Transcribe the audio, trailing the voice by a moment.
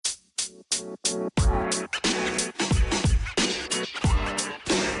What's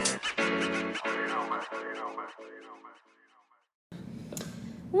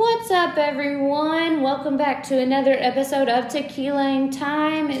up, everyone? Welcome back to another episode of Tequilaing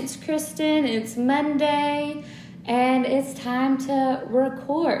Time. It's Kristen, it's Monday, and it's time to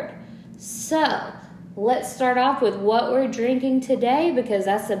record. So, let's start off with what we're drinking today, because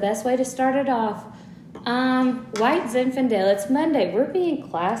that's the best way to start it off. White Zinfandel. It's Monday. We're being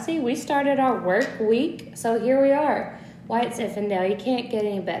classy. We started our work week, so here we are. White Zinfandel. You can't get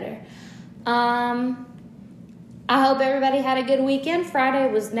any better. I hope everybody had a good weekend.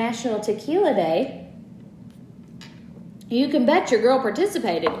 Friday was National Tequila Day. You can bet your girl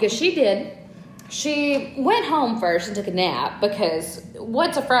participated, because she did. She went home first and took a nap, because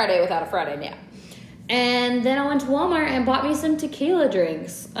what's a Friday without a Friday nap? And then I went to Walmart and bought me some tequila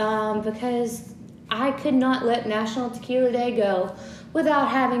drinks, because I could not let National Tequila Day go without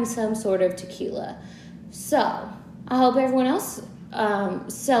having some sort of tequila. So, I hope everyone else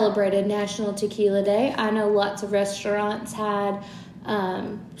celebrated National Tequila Day. I know lots of restaurants had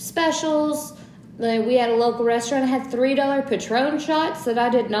specials. We had a local restaurant that had $3 Patron shots that I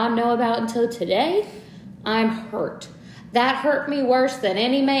did not know about until today. I'm hurt. That hurt me worse than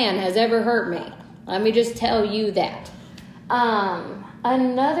any man has ever hurt me. Let me just tell you that.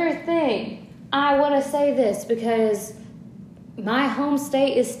 Another thing, I want to say this because my home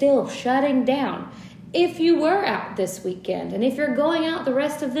state is still shutting down. If you were out this weekend, and if you're going out the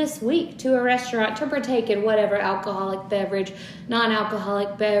rest of this week to a restaurant to partake in whatever alcoholic beverage,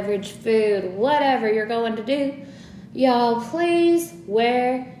 non-alcoholic beverage, food, whatever you're going to do, y'all, please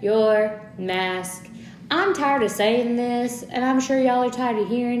wear your mask. I'm tired of saying this, and I'm sure y'all are tired of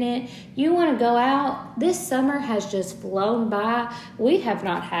hearing it. You want to go out? This summer has just flown by. We have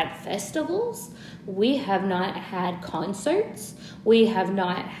not had festivals. We have not had concerts. We have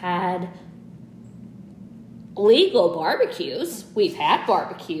not had legal barbecues. We've had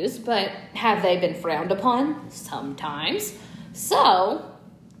barbecues, but have they been frowned upon? Sometimes. So,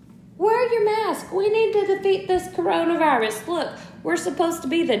 wear your mask. We need to defeat this coronavirus. Look, we're supposed to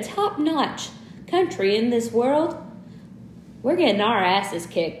be the top-notch country in this world. We're getting our asses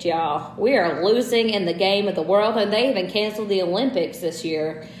kicked, y'all. We are losing in the game of the world, and they even canceled the Olympics this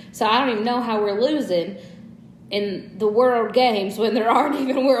year. So I don't even know how we're losing in the World Games when there aren't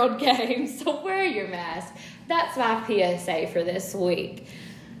even World Games. So wear your mask. That's my PSA for this week.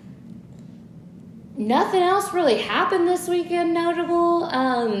 Nothing else really happened this weekend notable.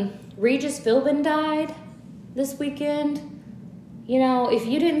 Regis Philbin died this weekend. You know, if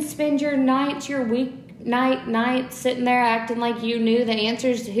you didn't spend your nights, your night sitting there acting like you knew the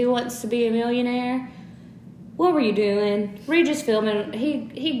answers to Who Wants to Be a Millionaire, what were you doing? Regis Philbin,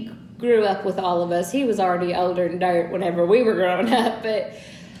 he grew up with all of us. He was already older than dirt whenever we were growing up, but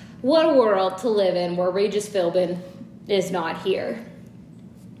what a world to live in where Regis Philbin is not here.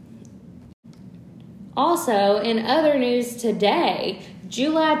 Also, in other news today,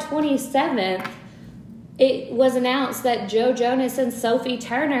 July 27th, it was announced that Joe Jonas and Sophie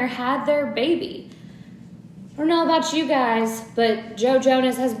Turner had their baby. I don't know about you guys, but Joe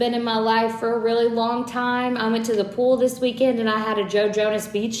Jonas has been in my life for a really long time. I went to the pool this weekend and I had a Joe Jonas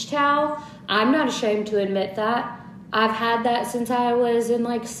beach towel. I'm not ashamed to admit that. I've had that since I was in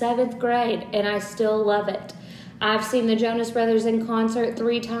like 7th grade, and I still love it. I've seen the Jonas Brothers in concert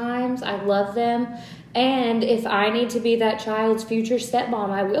 3 times. I love them. And if I need to be that child's future stepmom,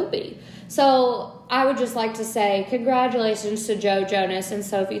 I will be. So I would just like to say congratulations to Joe Jonas and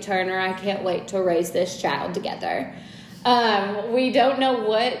Sophie Turner. I can't wait to raise this child together. We don't know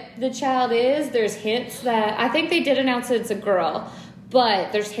what the child is. There's hints that, I think they did announce that it's a girl,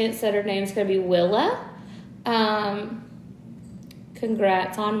 but there's hints that her name's going to be Willa.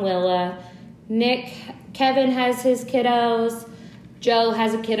 Congrats on Willa. Kevin has his kiddos. Joe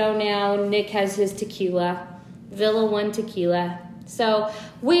has a kiddo now. Nick has his tequila. Villa won tequila. So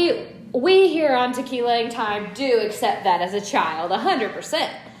we here on Tequilaing Time do accept that as a child, 100%.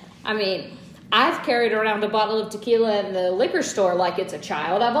 I mean, I've carried around a bottle of tequila in the liquor store like it's a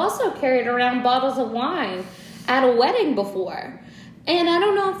child. I've also carried around bottles of wine at a wedding before. And I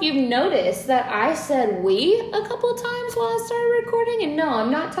don't know if you've noticed that I said we a couple of times while I started recording. And no,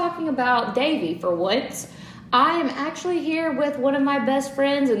 I'm not talking about Davey for once. I am actually here with one of my best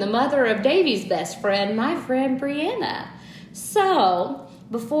friends and the mother of Davey's best friend, my friend Brianna. So,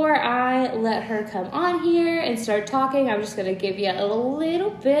 before I let her come on here and start talking, I'm just going to give you a little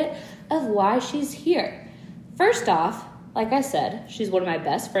bit of why she's here. First off, like I said, she's one of my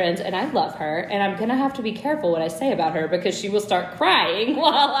best friends, and I love her, and I'm going to have to be careful what I say about her because she will start crying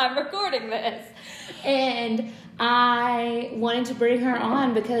while I'm recording this. And I wanted to bring her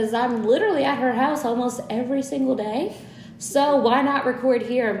on because I'm literally at her house almost every single day. So why not record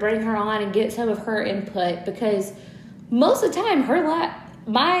here and bring her on and get some of her input? Because most of the time,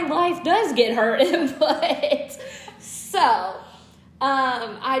 my life does get her input. So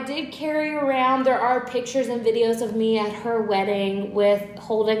I did carry around, there are pictures and videos of me at her wedding with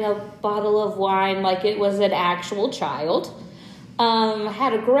holding a bottle of wine like it was an actual child.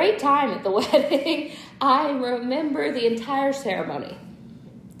 Had a great time at the wedding. I remember the entire ceremony.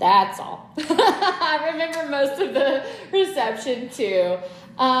 That's all. I remember most of the reception too.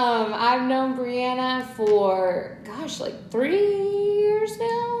 I've known Brianna for, like 3 years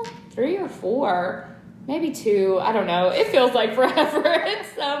now? 3 or 4. Maybe 2, I don't know. It feels like forever.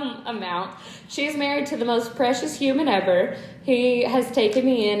 It's some amount. She's married to the most precious human ever. He has taken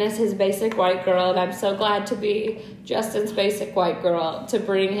me in as his basic white girl, and I'm so glad to be Justin's basic white girl, to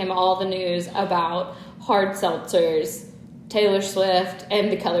bring him all the news about hard seltzers, Taylor Swift,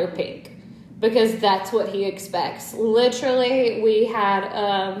 and the color pink, because that's what he expects. Literally, we had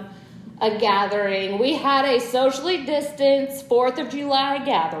a gathering. We had a socially distanced 4th of July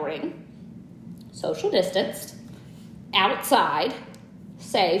gathering. Social distanced, outside,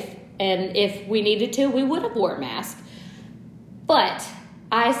 safe, and if we needed to, we would have wore a mask. But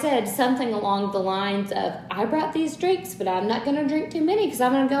I said something along the lines of, I brought these drinks, but I'm not going to drink too many because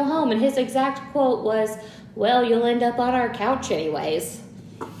I'm going to go home. And his exact quote was, well, you'll end up on our couch anyways.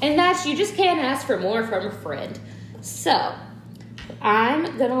 And you just can't ask for more from a friend. So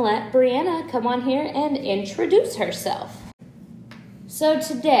I'm going to let Brianna come on here and introduce herself. So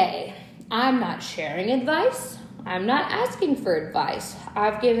today, I'm not sharing advice. I'm not asking for advice.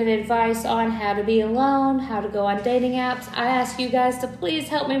 I've given advice on how to be alone, how to go on dating apps. I ask you guys to please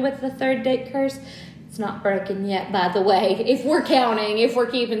help me with the 3rd date curse. It's not broken yet, by the way, if we're counting, if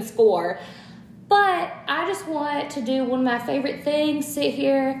we're keeping score. But I just want to do one of my favorite things, sit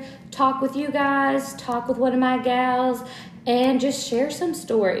here, talk with you guys, talk with one of my gals, and just share some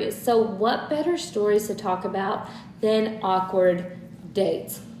stories. So what better stories to talk about than awkward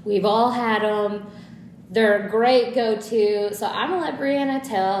dates? We've all had them. They're a great go-to. So I'm going to let Brianna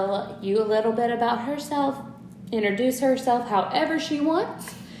tell you a little bit about herself, introduce herself however she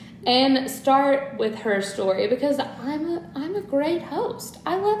wants, and start with her story because I'm a great host.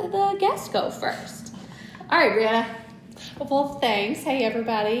 I let the guests go first. All right, Brianna. Well, thanks. Hey,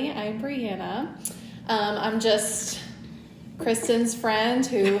 everybody. I'm Brianna. I'm just Kristen's friend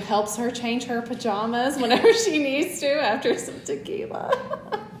who helps her change her pajamas whenever she needs to after some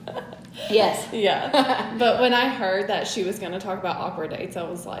tequila. Yes. Yeah. But when I heard that she was going to talk about awkward dates, I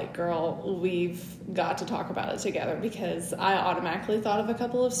was like, girl, we've got to talk about it together, because I automatically thought of a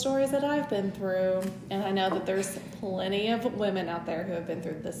couple of stories that I've been through. And I know that there's plenty of women out there who have been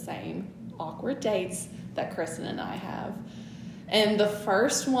through the same awkward dates that Kristen and I have. And the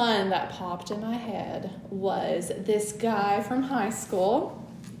first one that popped in my head was this guy from high school.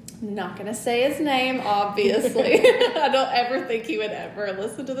 I'm not going to say his name, obviously. I don't ever think he would ever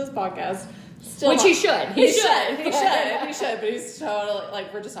listen to this podcast. Which he should. He should, but he's totally,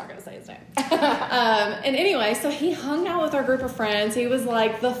 we're just not going to say his name. And anyway, so he hung out with our group of friends. He was,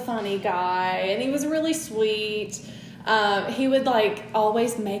 the funny guy, and he was really sweet. He would,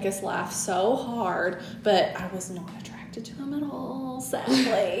 always make us laugh so hard, but I was not attracted to him at all,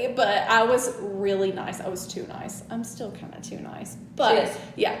 sadly. But I was really nice. I was too nice. I'm still kind of too nice. But,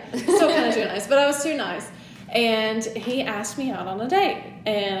 yeah, still kind of too nice. But I was too nice. And he asked me out on a date.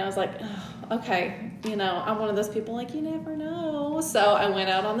 And I was like, oh, okay, I'm one of those people, you never know. So I went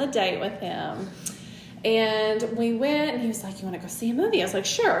out on the date with him. And we went, and he was like, you want to go see a movie? I was like,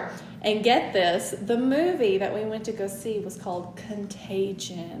 sure. And get this, the movie that we went to go see was called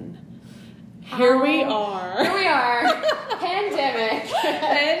Contagion. Here we are. Pandemic.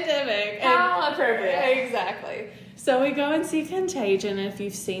 How appropriate. Exactly. So we go and see Contagion, and if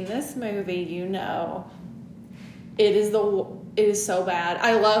you've seen this movie, you know it is so bad.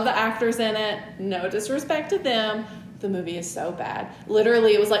 I love the actors in it. No disrespect to them. The movie is so bad.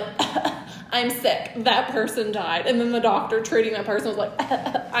 Literally, it was like, I'm sick. That person died. And then the doctor treating that person was like,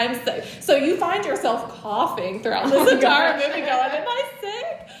 I'm sick. So you find yourself coughing throughout this entire movie going, am I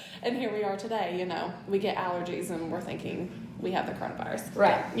sick? And here we are today, we get allergies and we're thinking we have the coronavirus.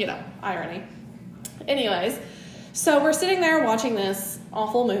 Right. Irony. Anyways, so we're sitting there watching this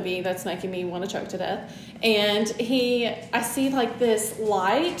awful movie that's making me want to choke to death. And I see this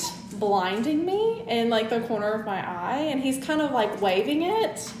light blinding me in the corner of my eye. And he's kind of waving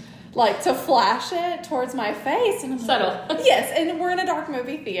it, to flash it towards my face. And I'm subtle. Yes. And we're in a dark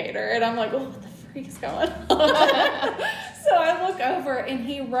movie theater. And I'm like, oh, what the freak is going on? So I look over, and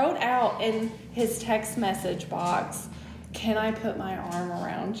he wrote out, and his text message box, "Can I put my arm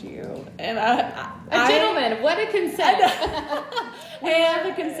around you?" And gentleman, what a consent. We have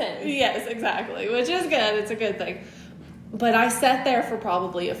a consent. Yes, exactly, which is good. It's a good thing. But I sat there for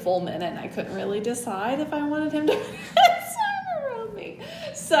probably a full minute, and I couldn't really decide if I wanted him to put his arm around me.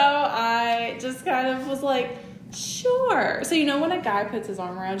 So I just kind of was like, sure. So, when a guy puts his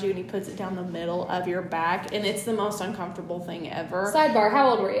arm around you and he puts it down the middle of your back, and it's the most uncomfortable thing ever. Sidebar, how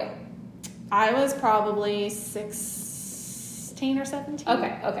old were you? I was probably 16 or 17.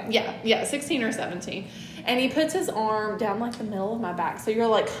 Okay. Yeah, 16 or 17. And he puts his arm down like the middle of my back. So you're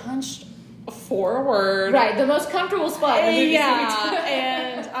like hunched forward. Right, the most comfortable spot in the movie seat.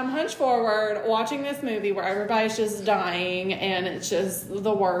 And I'm hunched forward watching this movie where everybody's just dying and it's just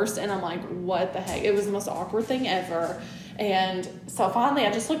the worst. And I'm like, what the heck? It was the most awkward thing ever. And so finally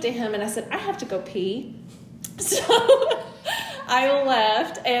I just looked at him and I said, I have to go pee. So I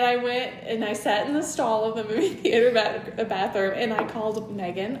left and I went and I sat in the stall of the movie theater bathroom and I called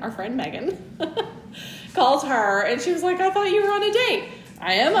Megan, our friend Megan, called her and she was like, I thought you were on a date.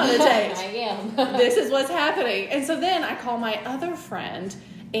 I am on a date. I am. This is what's happening. And so then I call my other friend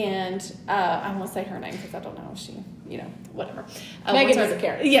and I won't say her name because I don't know if she, whatever. Megan doesn't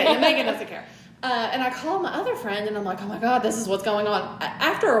care. Yeah, Megan doesn't care. And I called my other friend and I'm like, oh my God, this is what's going on.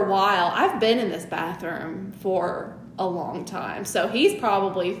 After a while, I've been in this bathroom for a long time. So he's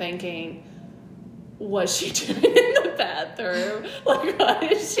probably thinking, what's she doing in the bathroom? Like, why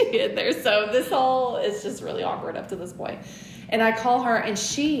is she in there? So this whole is just really awkward up to this point. And I call her and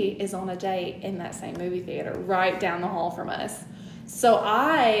she is on a date in that same movie theater right down the hall from us. So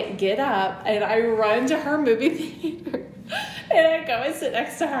I get up and I run to her movie theater and I go and sit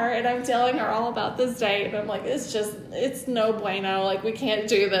next to her and I'm telling her all about this date. And I'm like, it's no bueno. Like, we can't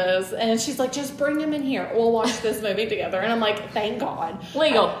do this. And she's like, just bring him in here. We'll watch this movie together. And I'm like, thank God.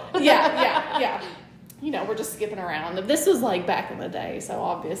 Legal. Yeah. We're just skipping around. This was like back in the day, so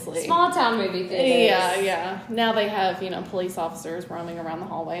obviously. Small town movie theaters. Yeah. Now they have, police officers roaming around the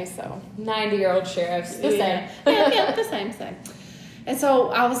hallway, so. 90-year-old sheriffs. The same. Yeah, the same. And so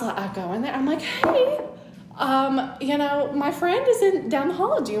I was like, I go in there. I'm like, hey, my friend is down the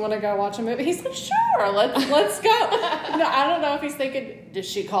hall. Do you want to go watch a movie? He's like, sure, let's go. No, I don't know if he's thinking, did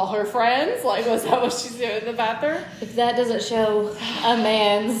she call her friends? Like, was that what she's doing in the bathroom? If that doesn't show a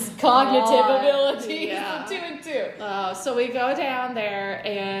man's cognitive ability, 2 and 2. So we go down there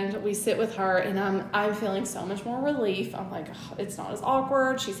and we sit with her, and I'm feeling so much more relief. I'm like, oh, it's not as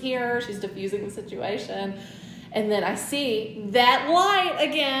awkward. She's here. She's diffusing the situation. And then I see that light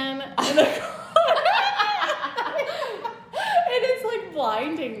again in the corner. And it's like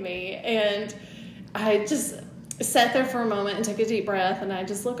blinding me. And I just sat there for a moment and took a deep breath. And I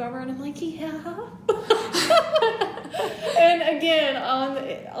just look over and I'm like, yeah. And again,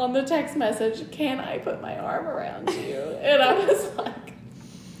 on the text message, can I put my arm around you? And I was like,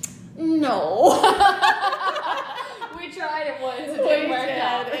 no. We tried it once. It didn't work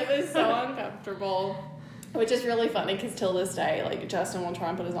out. It was so uncomfortable. Which is really funny because till this day, like, Justin will try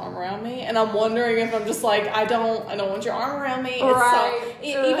and put his arm around me, and I'm wondering if I'm just like, I don't want your arm around me. Right.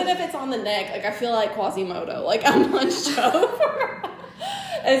 It's so, even if it's on the neck, like, I feel like Quasimodo, like I'm hunched over.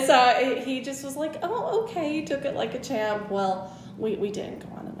 And so he just was like, oh, okay, he took it like a champ. Well, we didn't go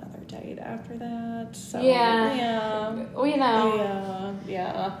on another date after that. So yeah.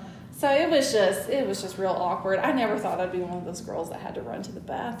 Yeah. So it was just real awkward. I never thought I'd be one of those girls that had to run to the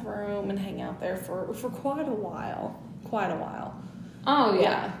bathroom and hang out there for quite a while. Oh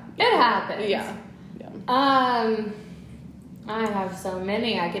yeah. It happens. Yeah. I have so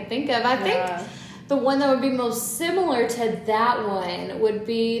many I could think of. I think the one that would be most similar to that one would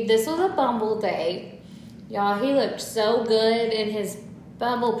be, this was a Bumble date. Y'all, he looked so good in his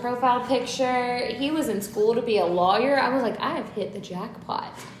Bumble profile picture. He was in school to be a lawyer. I was like, I have hit the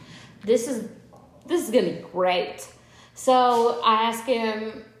jackpot. This is gonna be great. So I asked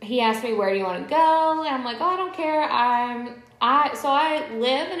him, he asked me, where do you want to go? And I'm like, oh, I don't care. So I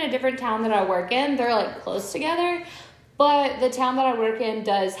live in a different town that I work in. They're like close together, but the town that I work in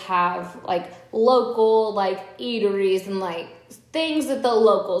does have like local like eateries and like things that the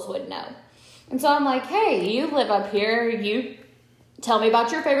locals would know. And so I'm like, hey, you live up here. You tell me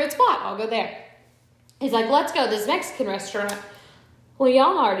about your favorite spot. I'll go there. He's like, let's go to this Mexican restaurant. Well,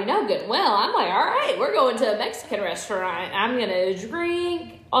 y'all already know good and well. I'm like, all right, we're going to a Mexican restaurant. I'm going to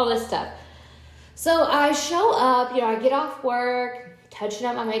drink, all this stuff. So I show up, I get off work, touching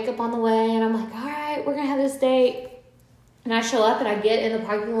up my makeup on the way, and I'm like, all right, we're going to have this date. And I show up and I get in the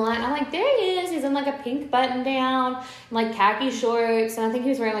parking lot, and I'm like, there he is. He's in like a pink button down, and like khaki shorts, and I think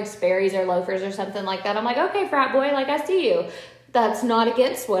he was wearing like Sperry's or loafers or something like that. I'm like, okay, frat boy, like I see you. That's not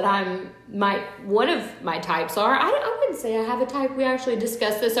against what one of my types are. I wouldn't say I have a type. We actually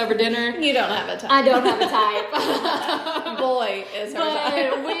discussed this over dinner. You don't have a type. I don't have a type. Boy is her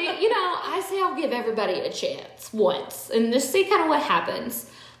type. But I say I'll give everybody a chance once and just see kind of what happens.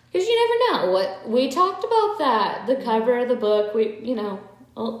 Because you never know. What we talked about that, the cover of the book, we've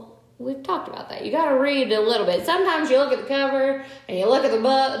talked about that. You got to read a little bit. Sometimes you look at the cover and you look at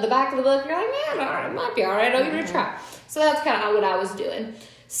the back of the book, you're like, man, all right, it might be all right. I'll give it a try. So that's kind of what I was doing.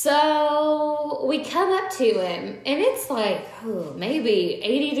 So we come up to him, and it's like, maybe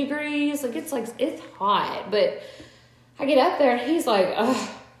 80 degrees. It's hot. But I get up there, and he's like,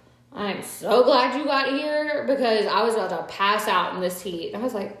 I'm so glad you got here because I was about to pass out in this heat. And I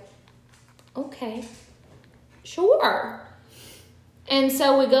was like, okay, sure. And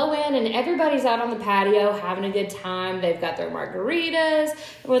so we go in, and everybody's out on the patio having a good time. They've got their margaritas.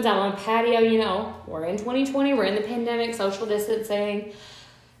 Everyone's out on the patio. We're in 2020. We're in the pandemic, social distancing.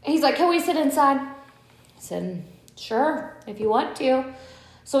 And he's like, can we sit inside? I said, sure, if you want to.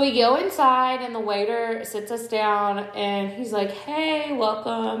 So we go inside, and the waiter sits us down, and he's like, hey,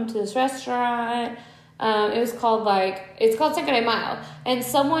 welcome to this restaurant. It's called Cinco de Mayo. And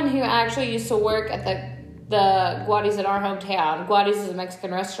someone who actually used to work at the Guady's in our hometown. Guady's is a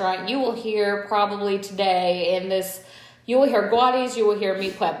Mexican restaurant. You will hear probably today you will hear Guady's, you will hear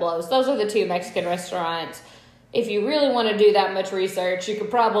Mi Pueblos. Those are the two Mexican restaurants. If you really want to do that much research, you could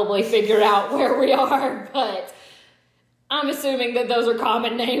probably figure out where we are, but I'm assuming that those are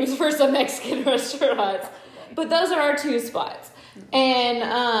common names for some Mexican restaurants. But those are our two spots.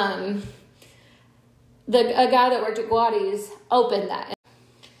 And a guy that worked at Guady's opened that.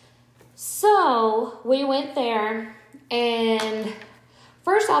 So we went there, and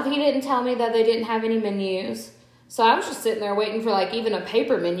first off, he didn't tell me that they didn't have any menus. So I was just sitting there waiting for even a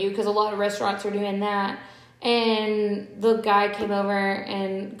paper menu because a lot of restaurants are doing that. And the guy came over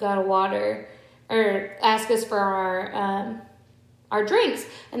and got a water or asked us for our drinks.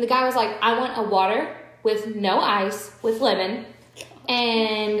 And the guy was like, I want a water with no ice, with lemon,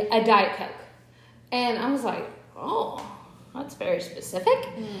 and a Diet Coke. And I was like, oh, that's very specific.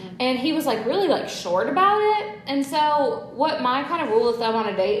 And he was really short about it. And so what my kind of rule of thumb on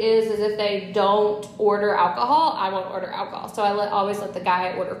a date is if they don't order alcohol, I won't order alcohol. So I always let the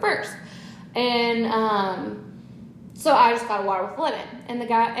guy order first. And so I just got a water with lemon. And the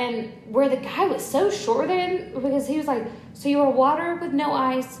guy was so short then, because he was like, so you want water with no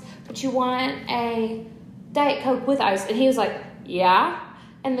ice, but you want a Diet Coke with ice? And he was like, yeah.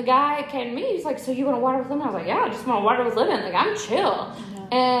 And the guy came to me, he's like, so you want a water with lemon? I was like, yeah, I just want a water with lemon. I'm chill.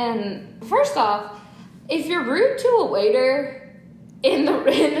 Yeah. And first off, if you're rude to a waiter in the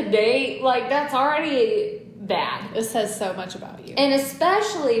date, that's already bad. It says so much about you. And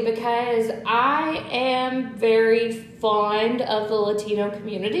especially because I am very fond of the Latino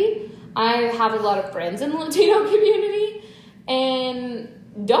community. I have a lot of friends in the Latino community, and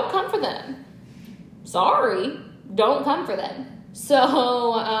don't come for them. Sorry, don't come for them. So,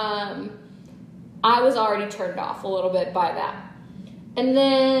 I was already turned off a little bit by that. And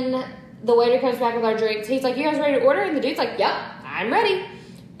then the waiter comes back with our drinks. He's like, you guys ready to order? And the dude's like, yep, I'm ready.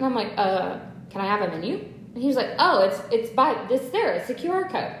 And I'm like, can I have a menu? And he was like, oh, it's there. It's a QR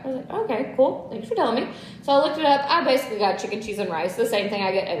code. I was like, okay, cool. Thanks for telling me. So I looked it up. I basically got chicken, cheese, and rice. The same thing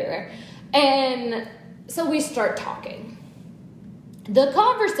I get everywhere. And so we start talking. The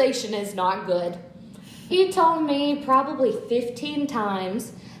conversation is not good. He told me probably 15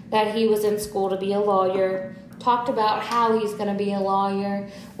 times that he was in school to be a lawyer, talked about how he's going to be a lawyer,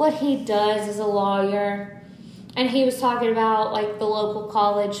 what he does as a lawyer. And he was talking about the local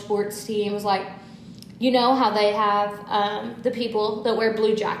college sports teams, how they have the people that wear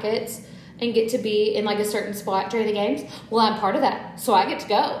blue jackets and get to be in a certain spot during the games. Well, I'm part of that, so I get to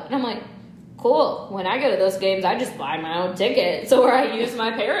go. And I'm like, cool. When I go to those games, I just buy my own tickets, or I use my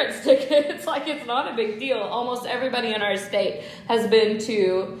parents' tickets. It's not a big deal. Almost everybody in our state has been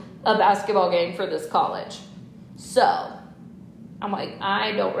to a basketball game for this college. So I'm like,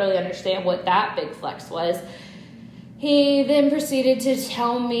 I don't really understand what that big flex was. He then proceeded to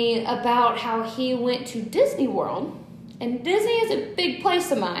tell me about how he went to Disney World, and Disney is a big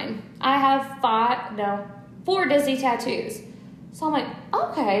place of mine. I have 4 Disney tattoos. So I'm like,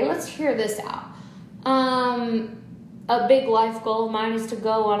 okay, let's hear this out. A big life goal of mine is to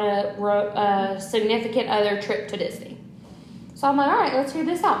go on a significant other trip to Disney. So I'm like, all right, let's hear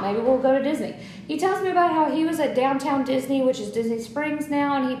this out. Maybe we'll go to Disney. He tells me about how he was at downtown Disney, which is Disney Springs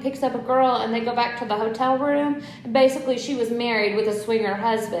now, and he picks up a girl, and they go back to the hotel room. And basically, she was married with a swinger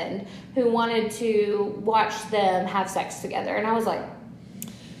husband who wanted to watch them have sex together. And I was like,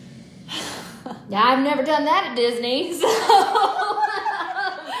 yeah, I've never done that at Disney, so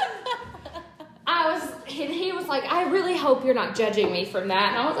like, I really hope you're not judging me from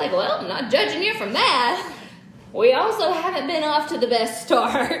that. And I was like, well, I'm not judging you from that. We also haven't been off to the best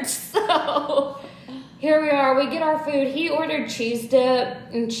start. So here we are. We get our food. He ordered cheese dip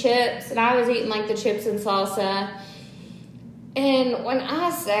and chips, and I was eating like the chips and salsa. And when I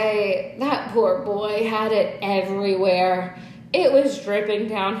say that poor boy had it everywhere, it was dripping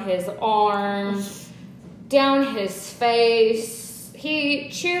down his arm, down his face. He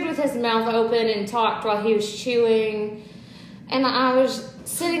chewed with his mouth open and talked while he was chewing. And I was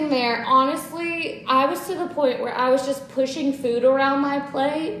sitting there, honestly, I was to the point where I was just pushing food around my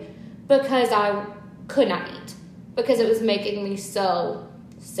plate because I could not eat. Because it was making me so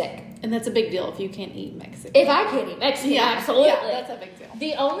sick. And that's a big deal if you can't eat Mexican. If I can't eat Mexican, absolutely. Yeah, that's a big deal.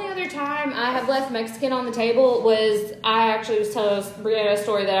 The only other time I have left Mexican on the table was, I actually was telling Brianna a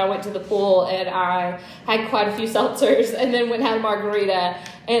story that I went to the pool and I had quite a few seltzers and then went and had a margarita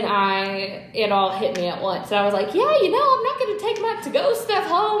and it all hit me at once. And I was like, yeah, I'm not going to take my to-go stuff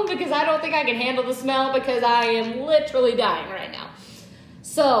home because I don't think I can handle the smell because I am literally dying right now.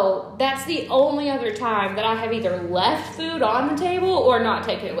 So that's the only other time that I have either left food on the table or not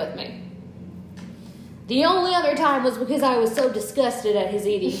taken it with me. The only other time was because I was so disgusted at his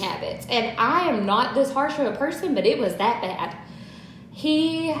eating habits. And I am not this harsh of a person, but it was that bad.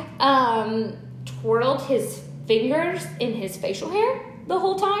 He twirled his fingers in his facial hair the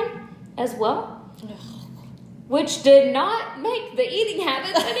whole time as well. Which did not make the eating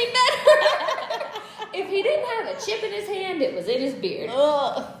habits any better. If he didn't have a chip in his hand, it was in his beard.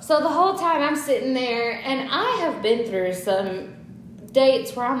 So the whole time I'm sitting there, and I have been through some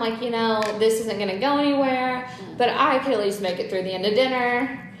dates where I'm like, this isn't going to go anywhere, but I could at least make it through the end of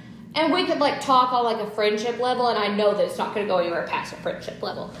dinner. And we could, talk on, a friendship level, and I know that it's not going to go anywhere past a friendship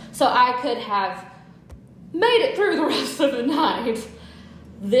level. So I could have made it through the rest of the night.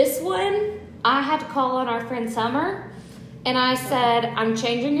 This one, I had to call on our friend Summer. And I said, I'm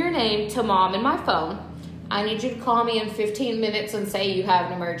changing your name to Mom in my phone. I need you to call me in 15 minutes and say you have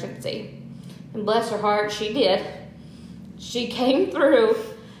an emergency. And bless her heart, she did. She came through.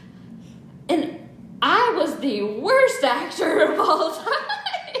 And I was the worst actor of all time.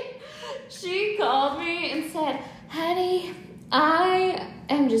 She called me and said, honey, I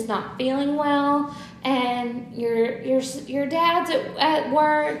am just not feeling well. And your dad's at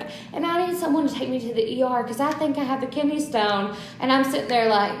work, and I need someone to take me to the ER because I think I have the kidney stone. And I'm sitting there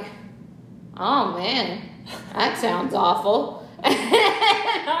like, oh man, that sounds awful.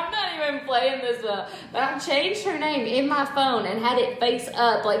 I'm not even playing this up, but I changed her name in my phone and had it face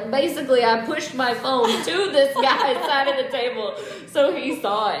up. Basically, I pushed my phone to this guy's side of the table so he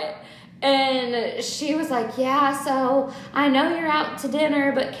saw it. And she was like, yeah, so I know you're out to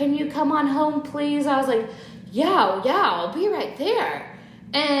dinner, but can you come on home, please? I was like, yeah, I'll be right there.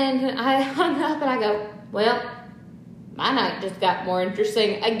 And I hung up and I go, well, my night just got more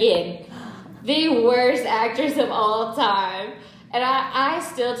interesting again. The worst actress of all time. And I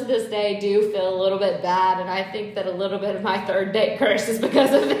still to this day do feel a little bit bad, and I think that a little bit of my third date curse is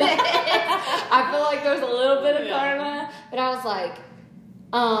because of it. I feel like there's a little bit of karma, but I was like,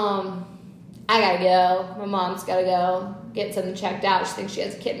 I gotta go. My mom's gotta go get something checked out. She thinks she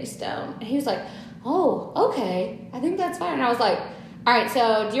has a kidney stone. And he was like, oh, okay. I think that's fine. And I was like, all right,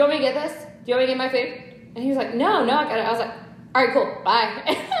 so do you want me to get this? Do you want me to get my food? And he was like, no, I got it. I was like, all right, cool, bye.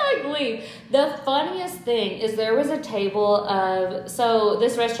 And I leave. The funniest thing is there was a table of, so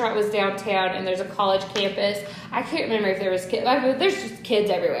this restaurant was downtown and there's a college campus. I can't remember if there was kids. There's just kids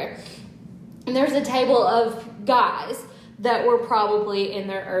everywhere. And there's a table of guys that were probably in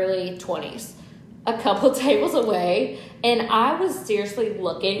their early 20s, a couple tables away. And I was seriously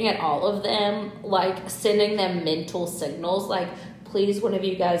looking at all of them, sending them mental signals, please, one of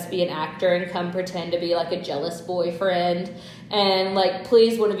you guys be an actor and come pretend to be a jealous boyfriend. And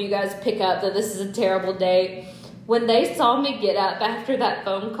please, one of you guys pick up that this is a terrible date. When they saw me get up after that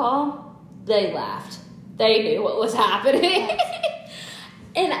phone call, they laughed. They knew what was happening.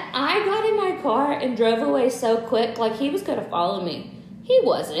 And I got in my car and drove away so quick, he was going to follow me. He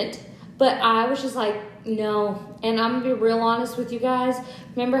wasn't. But I was just like, no. And I'm going to be real honest with you guys.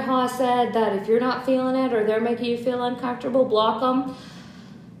 Remember how I said that if you're not feeling it or they're making you feel uncomfortable, block them?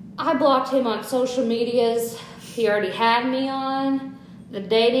 I blocked him on social medias. He already had me on the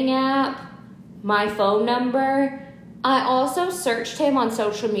dating app, my phone number. I also searched him on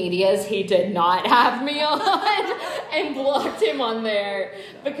social medias. He did not have me on and blocked him on there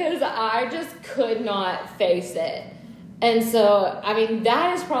because I just could not face it. And so,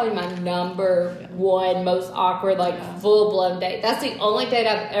 that is probably my number one most awkward, full-blown date. That's the only date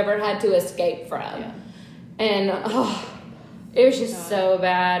I've ever had to escape from. Yeah. And, It was just so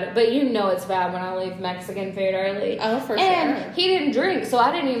bad. But you know it's bad when I leave Mexican food early. Oh, for sure. And he didn't drink, so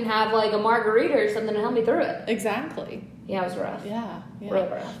I didn't even have like a margarita or something to help me through it. Exactly. Yeah, it was rough. Yeah. Real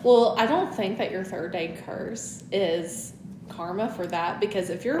rough. Well, I don't think that your third day curse is karma for that, because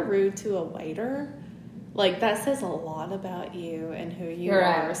if you're rude to a waiter, like that says a lot about you and who you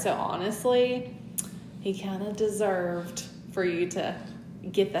are. Right. So honestly, he kind of deserved for you to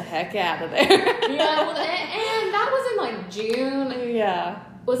get the heck out of there. Yeah, well, and that was in like June. Yeah.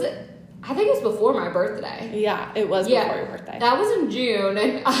 Was it? I think it was before my birthday. Yeah, it was before your birthday. That was in June,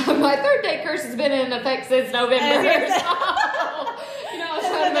 and my third day curse has been in effect since November. I was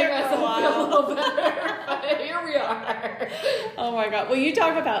trying to make myself feel a little better, but here we are. Oh my God. Well, you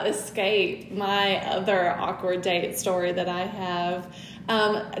talk about escape. My other awkward date story that I have.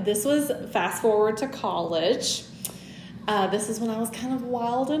 This was fast forward to college. This is when I was kind of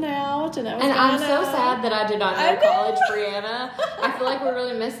wilding out, and I'm so sad that I did not go to college, Brianna. I feel like we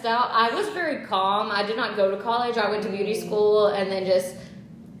really missed out. I was very calm. I did not go to college. I went to beauty school and then just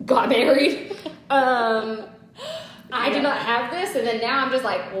got married. I did not have this, and then now I'm just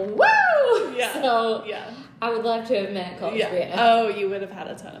like, woo! Yeah. So I would love to have met college, Brianna. Oh, you would have had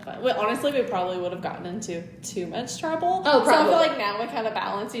a ton of fun. Well, honestly, we probably would have gotten into too much trouble. Oh, probably. So I feel like now we kind of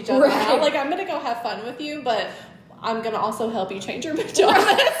balance each other out. Like, I'm going to go have fun with you, but I'm going to also help you change your pajamas.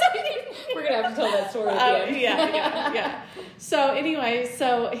 We're going to have to tell that story at the end. Yeah. So anyway,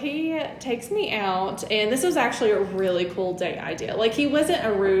 so he takes me out, and this was actually a really cool date idea. Like, he wasn't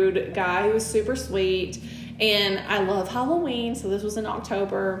a rude guy. He was super sweet, and I love Halloween, so this was in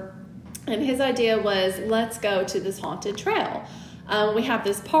October, and his idea was, let's go to this haunted trail. We have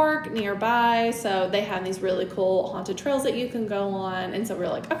this park nearby, so they have these really cool haunted trails that you can go on, and so we're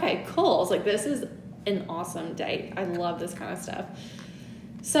like, okay, cool. I was like, this is an awesome date. I love this kind of stuff.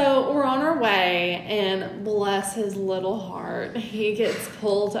 So we're on our way, and bless his little heart, he gets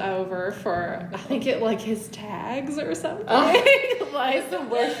pulled over for, I think his tags or something. It's the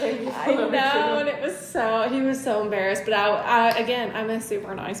worst thing. I know, and he was so embarrassed. But I'm a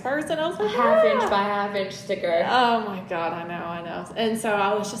super nice person. I was like, half inch by half inch sticker. Oh my God, I know. And so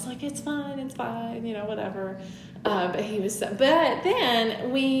I was just like, it's fine, whatever. But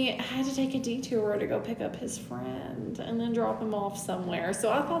then we had to take a detour to go pick up his friend and then drop him off somewhere.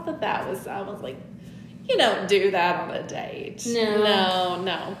 So I thought I was like, you don't do that on a date.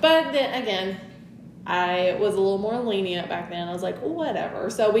 No. But then again, I was a little more lenient back then. I was like,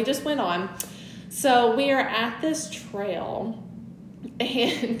 whatever. So we just went on. So we are at this trail,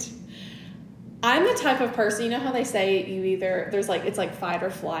 and I'm the type of person, you know how they say it's like fight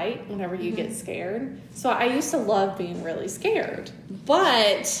or flight whenever you get scared? So I used to love being really scared.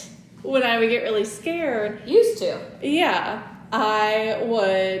 But when I would get really scared... Used to. Yeah. I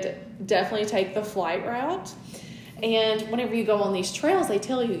would definitely take the flight route. And whenever you go on these trails, they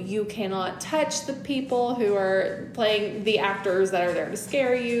tell you cannot touch the people who are playing the actors that are there to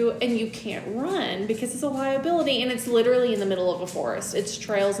scare you, and you can't run because it's a liability, and it's literally in the middle of a forest. It's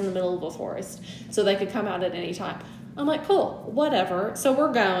trails in the middle of a forest, so they could come out at any time. I'm like, cool, whatever. So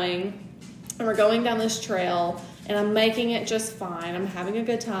we're going down this trail, and I'm making it just fine. I'm having a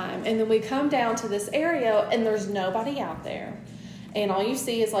good time. And then we come down to this area, and there's nobody out there. And all you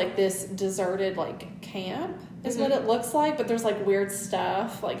see is like this deserted like camp is what it looks like, but there's like weird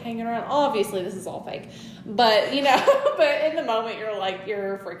stuff like hanging around. Obviously this is all fake, but but in the moment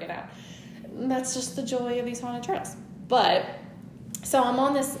you're freaking out. And that's just the joy of these haunted trails. But so I'm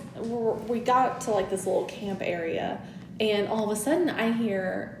on this, we got to like this little camp area, and all of a sudden I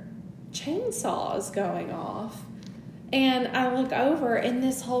hear chainsaws going off, and I look over, and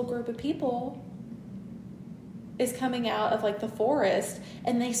this whole group of people is coming out of like the forest,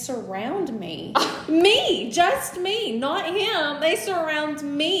 and they surround me. Just me, not him. They surround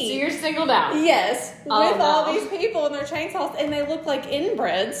me. So you're singled out. Yes, with all these people and their chainsaws, and they look like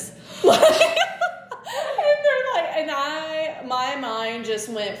inbreds. My mind just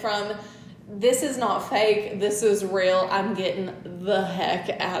went from, this is not fake, this is real, I'm getting the heck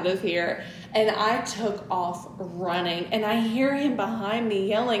out of here. And I took off running, and I hear him behind me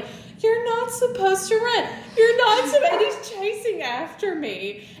yelling, "You're not supposed to run. You're not supposed," and he's chasing after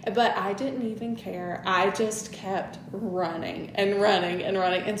me. But I didn't even care. I just kept running and running and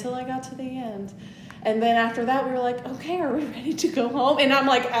running until I got to the end. And then after that, we were like, okay, are we ready to go home? And I'm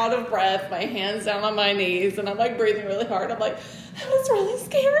like out of breath, my hands down on my knees, and I'm like breathing really hard. I'm like, that was really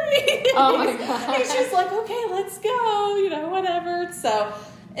scary. Oh my God. He's just like, okay, let's go, whatever. So,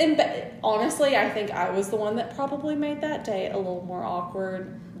 honestly, I think I was the one that probably made that date a little more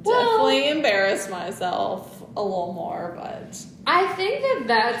awkward. Definitely embarrassed myself a little more, but I think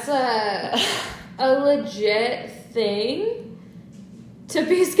that's a legit thing. to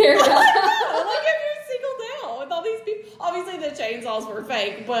be scared of. Like if you're singled out with all these people. Obviously the chainsaws were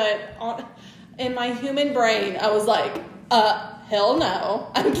fake, but in my human brain, I was like, hell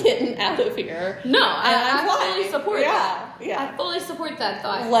no, I'm getting out of here. No, I fully support that. Yeah. I fully support that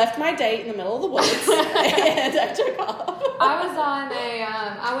thought. Left my date in the middle of the woods and I took off.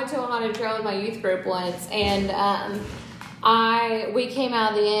 I went to a haunted trail with my youth group once, and we came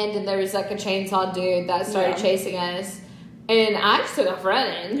out of the end, and there was like a chainsaw dude that started chasing us, and I just took off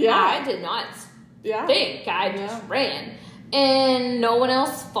running. Yeah. I did not think. I just ran. And no one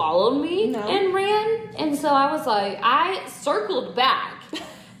else followed me and ran. And so I was like, I circled back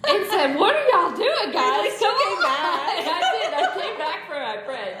and said, what are y'all doing, guys? Come on. I came back for my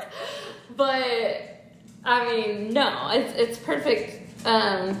friends. But, I mean, no, it's perfect.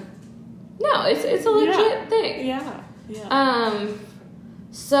 No, it's a legit thing. Yeah.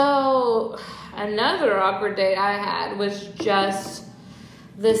 So another awkward date I had was just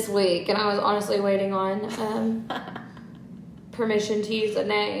this week, and I was honestly waiting on permission to use a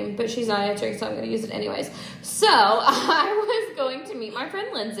name, but she's not answering, so I'm going to use it anyways. So I was going to meet my friend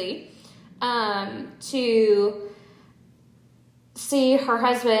Lindsay to see her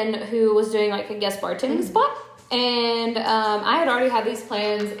husband, who was doing like a guest bartending spot. And I had already had these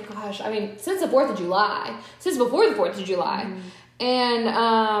plans, since the 4th of July, since before the 4th of July. And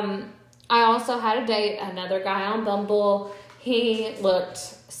I also had a date, another guy on Bumble. He looked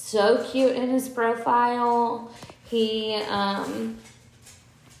so cute in his profile. He,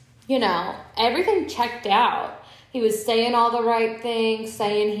 everything checked out. He was saying all the right things,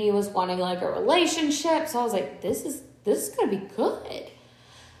 saying he was wanting like a relationship. So I was like, this is going to be good.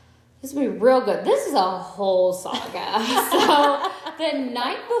 This will be real good. This is a whole saga. So the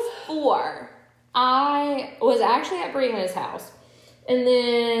night before, I was actually at Brianna's house. And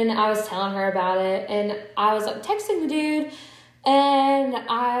then I was telling her about it. And I was like texting the dude. And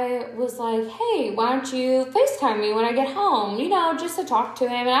I was like, hey, why don't you FaceTime me when I get home? Just to talk to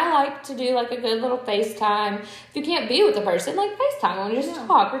him. And I like to do like a good little FaceTime. If you can't be with the person, like FaceTime and just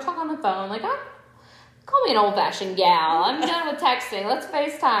talk or talk on the phone. Like, call me an old-fashioned gal. I'm done with texting. Let's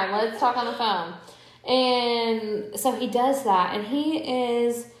FaceTime. Let's talk on the phone. And so he does that. And he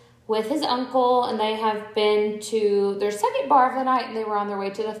is with his uncle, and they have been to their second bar of the night, and they were on their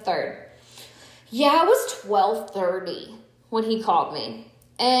way to the third. Yeah, it was 12:30 when he called me.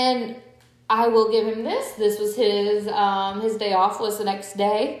 And I will give him this. This was his day off was the next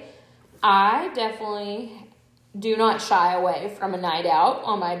day. I definitely do not shy away from a night out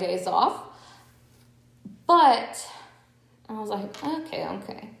on my days off. But I was like,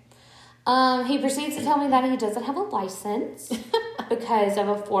 okay. He proceeds to tell me that he doesn't have a license because of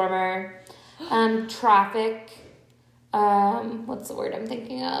a former traffic, what's the word I'm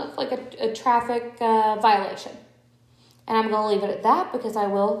thinking of? Like a traffic violation. And I'm going to leave it at that because I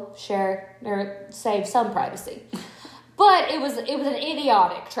will share or save some privacy. But it was an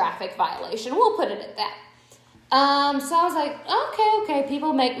idiotic traffic violation. We'll put it at that. So I was like, okay,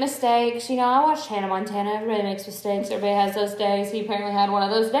 people make mistakes. I watched Hannah Montana. Everybody makes mistakes. Everybody has those days. He apparently had one of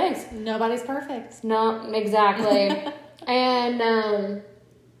those days. Nobody's perfect. No, exactly. And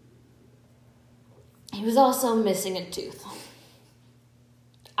he was also missing a tooth.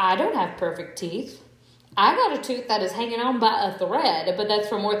 I don't have perfect teeth. I got a tooth that is hanging on by a thread, but that's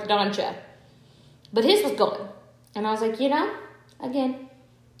from orthodontia. But his was gone. And I was like, again,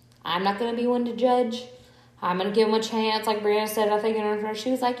 I'm not going to be one to judge. I'm going to give him a chance. Like Brianna said, I think in her first,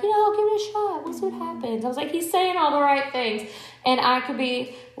 she was like, give it a shot. We'll see what happens. I was like, he's saying all the right things. And I could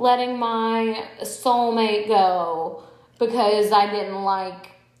be letting my soulmate go because I didn't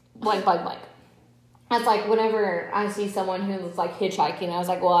like blank. That's like whenever I see someone who's like hitchhiking, I was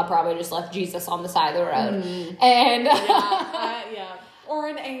like, well, I probably just left Jesus on the side of the road. Mm-hmm. And yeah. Or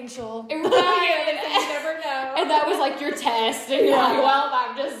an angel. Right. You never know. And that was like your test. And you're like, well,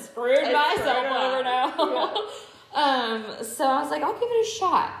 I've just screwed myself over now. Yeah. So I was like, I'll give it a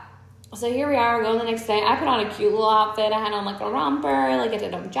shot. So here we are, we're going the next day. I put on a cute little outfit. I had on like a romper, like a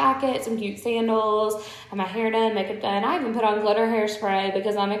denim jacket, some cute sandals, had my hair done, makeup done. I even put on glitter hairspray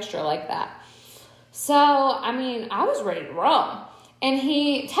because I'm extra like that. So, I was ready to roll. And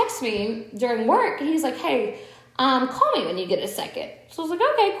he texted me during work, and he's like, hey, call me when you get a second. So I was like,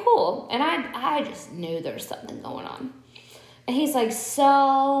 okay, cool. And I just knew there was something going on. And he's like,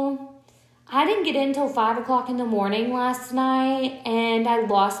 so I didn't get in until 5 o'clock in the morning last night, and I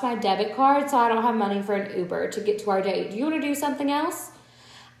lost my debit card, so I don't have money for an Uber to get to our date. Do you want to do something else?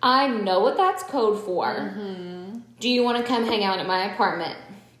 I know what that's code for. Mm-hmm. Do you want to come hang out at my apartment?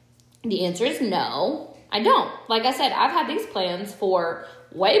 The answer is no, I don't. Like I said, I've had these plans for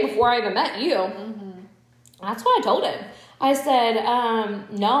way before I even met you. Mm-hmm. That's what I told him. I said,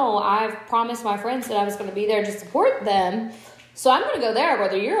 no, I've promised my friends that I was going to be there to support them. So I'm going to go there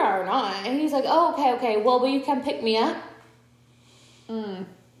whether you're or not. And he's like, oh, okay. Well, will you come pick me up? And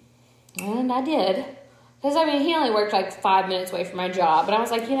I did. Because, I mean, he only worked like 5 minutes away from my job. But I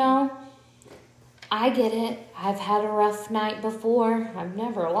was like, I get it. I've had a rough night before. I've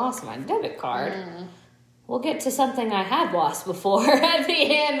never lost my debit card. We'll get to something I had lost before at the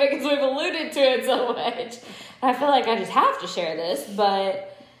end because we've alluded to it so much. I feel like I just have to share this.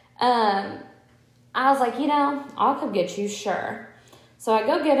 But I was like, I'll come get you, sure. So I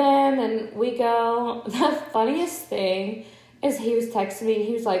go get him and we go. The funniest thing is he was texting me.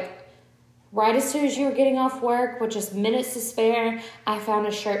 He was like, right as soon as you were getting off work with just minutes to spare, I found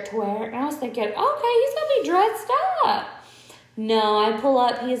a shirt to wear. And I was thinking, okay, he's going to be dressed up. No, I pull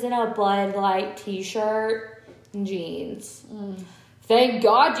up. He's in a Bud Light t-shirt and jeans. Thank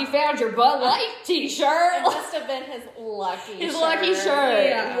God you found your Bud Light t-shirt. It must have been his lucky shirt. His lucky shirt.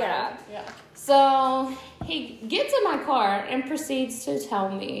 Yeah. So he gets in my car and proceeds to tell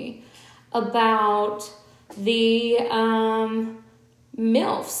me about the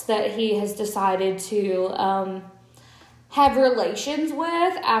MILFs that he has decided to have relations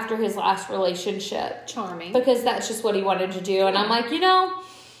with after his last relationship. Charming. Because that's just what he wanted to do. And I'm like,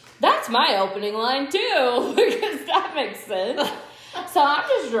 that's my opening line too. Because that makes sense. So I'm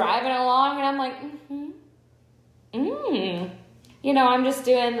just driving along and I'm like, I'm just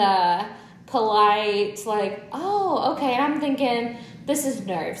doing the polite, like, oh, okay. And I'm thinking, this is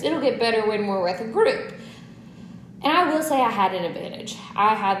nerves. It'll get better when we're with a group. And I will say I had an advantage.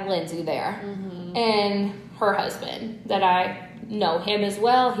 I had Lindsay there and her husband that I know him as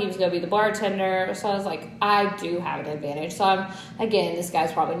well. He was going to be the bartender. So I was like, I do have an advantage. So this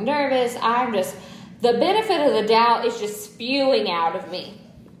guy's probably nervous. The benefit of the doubt is just spewing out of me.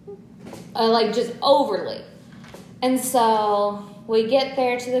 Just overly. And so we get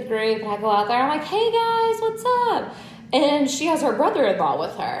there to the group and I go out there. I'm like, hey guys, what's up? And she has her brother-in-law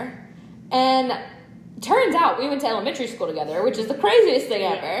with her. And turns out we went to elementary school together, which is the craziest thing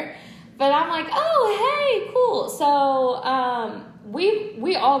ever. But I'm like, oh, hey, cool. So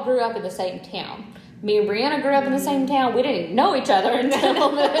we all grew up in the same town. Me and Brianna grew up in the same town. We didn't know each other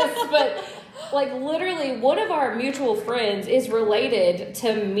until this. But, literally, one of our mutual friends is related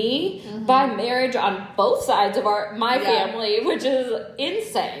to me by marriage on both sides of my family, which is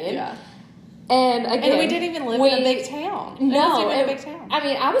insane. Yeah. And again, we didn't even live in a big town. No, a big town. I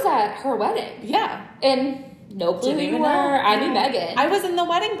mean, I was at her wedding. Yeah. And no clue who you were. I knew Megan. I was in the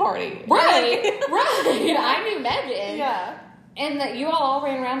wedding party. Right. Right. I knew Megan. Yeah. And that you all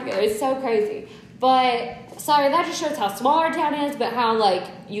ran around together. It's so crazy. But, sorry, that just shows how small our town is, but how,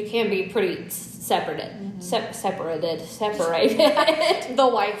 you can be pretty separated. Separated. The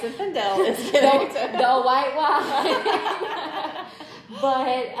white Zinfandel is getting the white wine.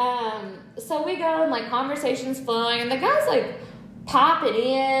 But, so we go and, conversation's flowing, and the guy's, popping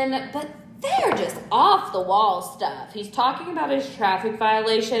in, but they're just off the wall stuff. He's talking about his traffic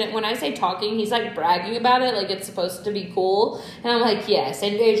violation, and when I say talking, he's, bragging about it, it's supposed to be cool, and I'm like, yes,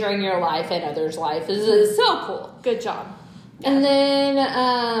 endangering your life and others' life is so cool. Good job. And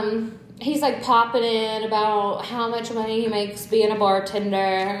then, he's, popping in about how much money he makes being a bartender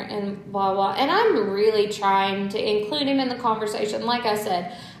and blah, blah. And I'm really trying to include him in the conversation. Like I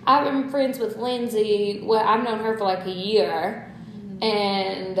said, I've been friends with Lindsay. Well, I've known her for, a year.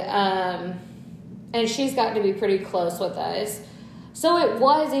 And she's gotten to be pretty close with us. So it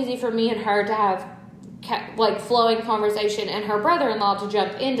was easy for me and her to have, flowing conversation and her brother-in-law to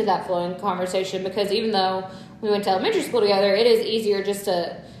jump into that flowing conversation because even though we went to elementary school together, it is easier just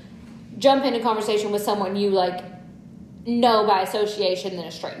to jump into conversation with someone you know by association than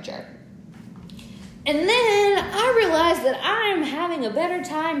a stranger. And then I realized that I'm having a better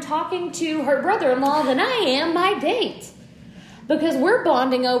time talking to her brother-in-law than I am my date. Because we're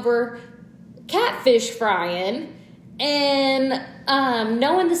bonding over catfish frying and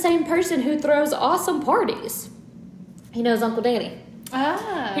knowing the same person who throws awesome parties. He knows Uncle Danny.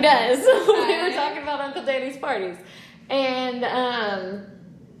 Ah. He does. Okay. We were talking about Uncle Danny's parties. And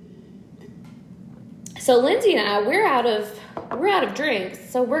so Lindsay and I, we're out of drinks,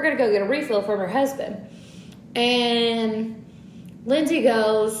 so we're gonna go get a refill from her husband. And Lindsay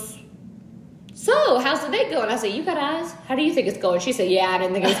goes, so how's the date going? I said, you got eyes? How do you think it's going? She said, yeah, I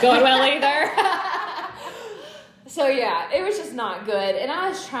didn't think it was going well either. So yeah, it was just not good. And I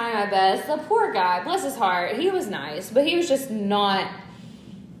was trying my best. The poor guy, bless his heart, he was nice, but he was just not,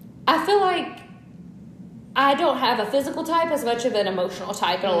 I feel like I don't have a physical type as much of an emotional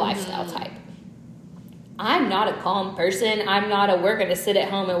type and a lifestyle type. I'm not a calm person. I'm not a we're going to sit at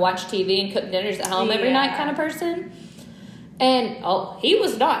home and watch TV and cook dinners at home every night kind of person. And, he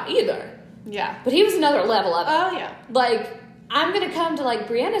was not either. Yeah. But he was another level of it. Oh, yeah. Like, I'm going to come to, like,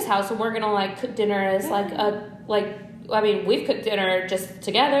 Brianna's house, and we're going to, like, cook dinner as, we've cooked dinner just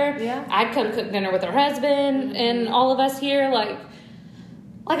together. Yeah. I'd come cook dinner with her husband and all of us here, like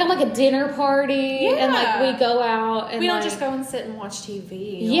I'm like a dinner party, and like we go out and we don't just go and sit and watch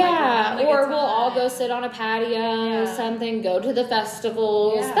TV. Yeah, or we'll all go sit on a patio or something, go to the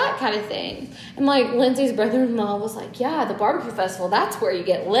festivals, that kind of thing. And like Lindsay's brother-in-law was like, "Yeah, the barbecue festival, that's where you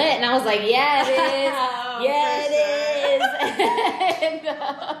get lit." And I was like, "Yeah, it is. And,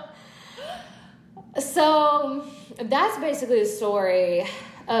 so that's basically the story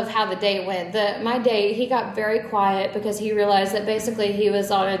of how the date went. My date, he got very quiet because he realized that basically he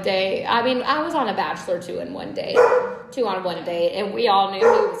was on a date. I mean, I was on a Bachelor 2 on one date, and we all knew he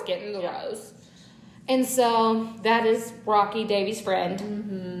was getting the rose. And so that is Rocky, Davey's friend.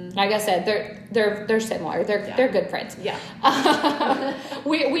 Mm-hmm. Like I said, they're similar. They're good friends. Yeah.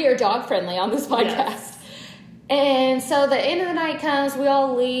 We are dog friendly on this podcast. Yes. And so the end of the night comes, we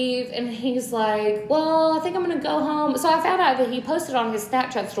all leave, and he's like, "Well, I think I'm going to go home." So I found out that he posted on his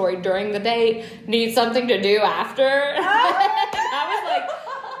Snapchat story during the day, "Need something to do after." I was like,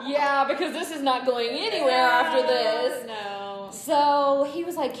 yeah, because this is not going anywhere after this. No. So he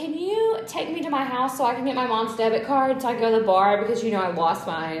was like, "Can you take me to my house so I can get my mom's debit card so I can go to the bar because, I lost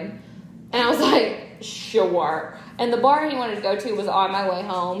mine?" And I was like, "Sure." And the bar he wanted to go to was on my way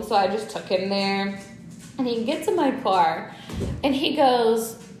home, so I just took him there. And he gets in my car, and he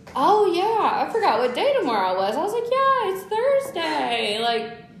goes, "Oh, yeah, I forgot what day tomorrow was." I was like, "Yeah, it's Thursday.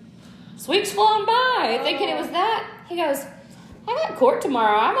 Like, this week's flown by." Thinking it was that. He goes, "I got court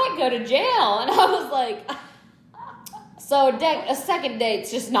tomorrow. I might go to jail." And I was like, so a second date's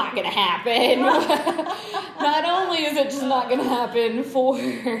just not going to happen. Not only is it just not going to happen for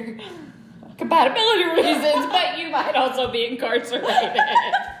compatibility reasons, but you might also be incarcerated.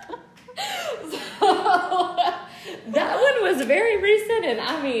 So that one was very recent, and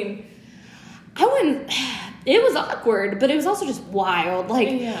I mean, it was awkward, but it was also just wild. Like,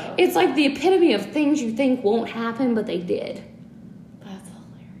 It's like the epitome of things you think won't happen, but they did. That's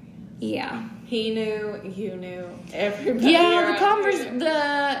hilarious. Yeah. He knew, you knew, everybody. Yeah,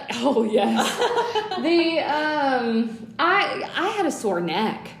 I had a sore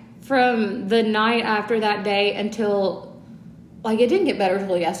neck from the night after that day until, like, it didn't get better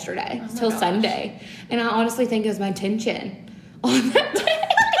till yesterday, till Sunday. And I honestly think it was my tension on that day.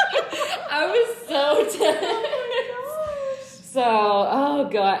 I was so tense. Oh my gosh. So, oh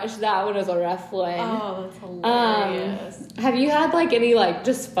gosh, that one was a rough one. Oh, that's hilarious. Have you had, like, any, like,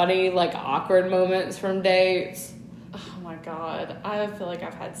 just funny, like, awkward moments from dates? Oh my God. I feel like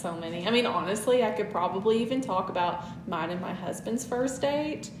I've had so many. I mean, honestly, I could probably even talk about mine and my husband's first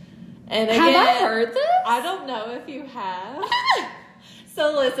date. And again, have I heard this? I don't know if you have.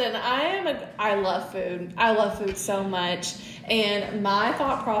 So listen, I love food. I love food so much. And my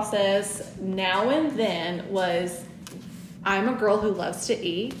thought process now and then was, I'm a girl who loves to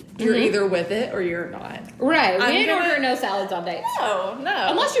eat. You're either with it or you're not. Right. We didn't order no salads on dates. No.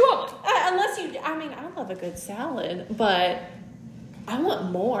 Unless you want one. I love a good salad, but I want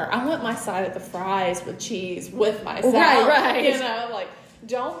more. I want my side of the fries with cheese with my salad. Right.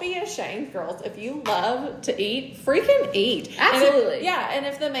 Don't be ashamed, girls. If you love to eat, freaking eat. Absolutely. And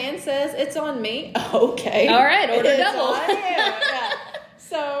if the man says it's on me, okay. All right, order double.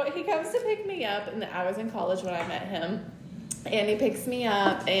 So he comes to pick me up, and I was in college when I met him, and he picks me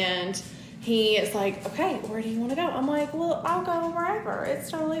up, and he is like, "Okay, where do you want to go?" I'm like, "Well, I'll go wherever. It's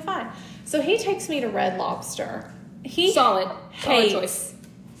totally fine." So he takes me to Red Lobster. He Solid hates choice.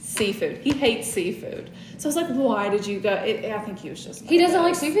 Seafood. He hates seafood. So I was like, "Why did you go?" I think he was just... He doesn't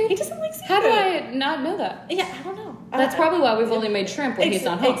like seafood? He doesn't like seafood. How do I not know that? Yeah, I don't know. That's probably why we've only made shrimp when he's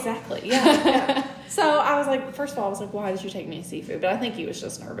not home. Exactly, yeah. So I was like, first of all, I was like, "Why did you take me to seafood?" But I think he was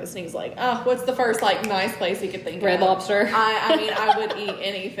just nervous. And he was like, "Oh, what's the first, like, nice place he could think of?" Red Lobster. I mean, I would eat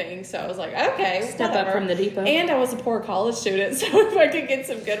anything. So I was like, okay, Step up from the depot. And I was a poor college student, so if I could get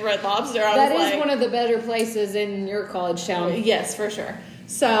some good Red Lobster, that is one of the better places in your college town. Yes, for sure.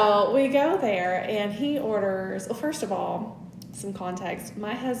 So we go there, and he orders... Well, first of all, some context.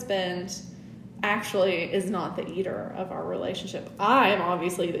 My husband actually is not the eater of our relationship. I am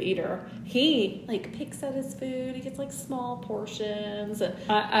obviously the eater. He, like, picks at his food. He gets, like, small portions.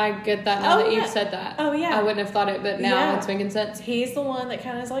 I get that now that you've said that. Oh, yeah. I wouldn't have thought it, but now it's making sense. He's the one that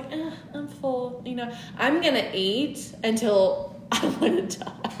kind of is like, I'm full. I'm going to eat until... I want to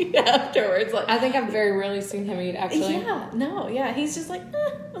die afterwards. Like, I think I've very rarely seen him eat, actually. Yeah. He's just like,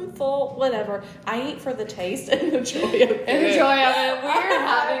 I'm full, whatever. I eat for the taste and the joy of it. And the joy of it. We're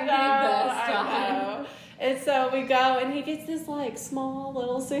having the best time. And so we go, and he gets this like small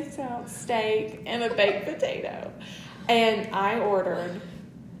little 6-ounce steak and a baked potato. And I ordered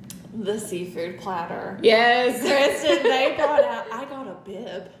the seafood platter. Yes. Kristen, they brought out, I got a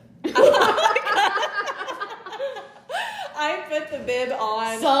bib. I put the bib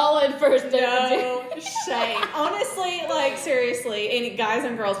on. Solid first No shame. Honestly, like seriously, any guys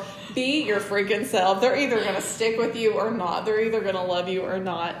and girls, be your freaking self. They're either going to stick with you or not. They're either going to love you or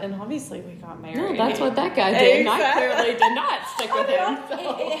not. And obviously we got married. No, that's what that guy did. Exactly. I clearly did not stick with him.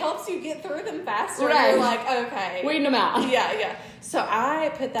 So. It helps you get through them faster. Right. You're like, okay. Weeding them out. Yeah. So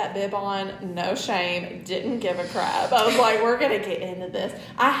I put that bib on, no shame, didn't give a crap. I was like, we're going to get into this.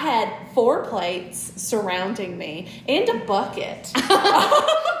 I had 4 plates surrounding me and a bucket. Did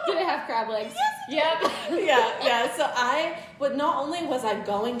it have crab legs? Yep. Yeah. So not only was I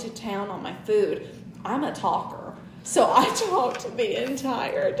going to town on my food, I'm a talker. So I talked the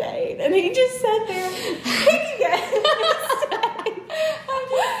entire date. And he just sat there I'm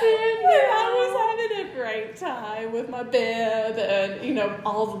just sitting there. I was having a great time with my bib and,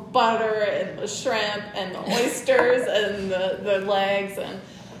 all the butter and the shrimp and the oysters and the legs. And,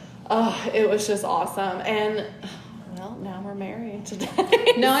 it was just awesome. And, well, now we're married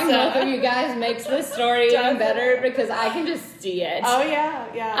today. Knowing both of you guys makes this story even better because I can just see it. Oh, yeah.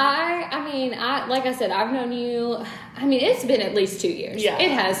 I mean, like I said, I've known you, it's been at least 2 years. Yeah.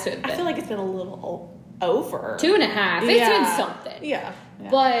 It has to have been. I feel like it's been a little over. 2.5. It's been something. Yeah.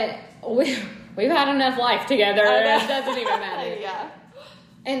 But we've had enough life together. It doesn't even matter. Yeah.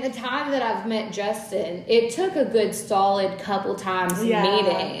 And the time that I've met Justin, it took a good solid couple times meeting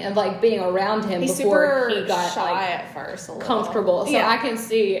and like being around him before he got shy like at first, comfortable. So I can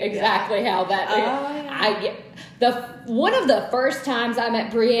see exactly how that. I get one of the first times I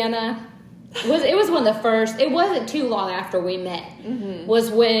met Brianna was one of the first. It wasn't too long after we met. Mm-hmm.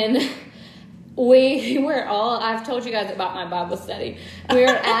 Was when. We were all, I've told you guys about my Bible study. We were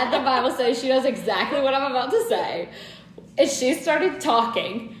at the Bible study. She knows exactly what I'm about to say. And she started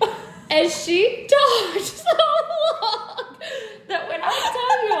talking. And she talked so long that when I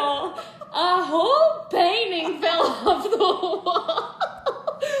tell y'all, a whole painting fell off the wall.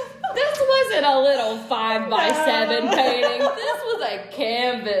 This wasn't a little 5x7 painting. This was a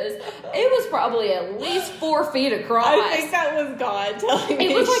canvas. It was probably at least 4 feet across. I think that was God telling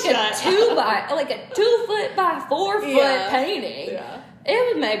me. It was like a 2 foot by 4 foot painting. Yeah.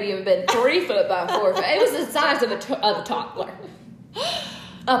 It would maybe even been 3 foot by 4 foot. It was the size of a toddler.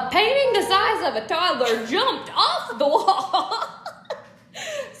 A painting the size of a toddler jumped off the wall.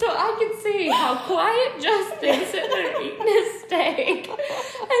 So I can see how quiet Justin sitting there eating his steak,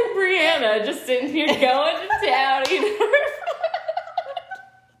 and Brianna just sitting here going to town eating her.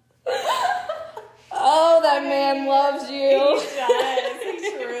 Oh, that man loves you. He does. He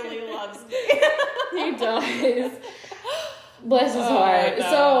truly loves me. He does. Bless his heart. No.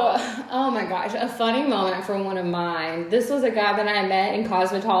 So, oh my gosh, a funny moment from one of mine. This was a guy that I met in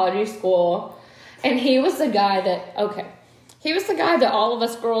cosmetology school, and he was the guy that all of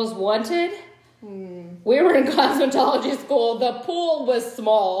us girls wanted. We were in cosmetology school. The pool was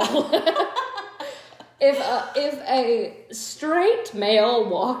small. If a straight male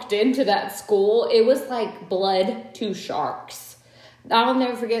walked into that school, it was like blood to sharks. I'll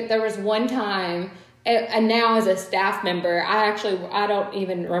never forget, there was one time, and now as a staff member, I don't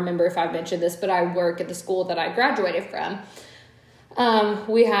even remember if I mentioned this, but I work at the school that I graduated from.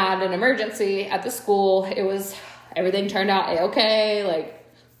 We had an emergency at the school. Everything turned out A-okay, like,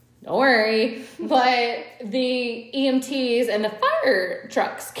 don't worry. But the EMTs and the fire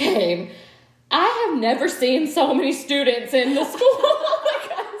trucks came. I have never seen so many students in the school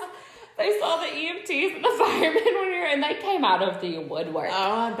because they saw the EMTs and the firemen when we were, and they came out of the woodwork.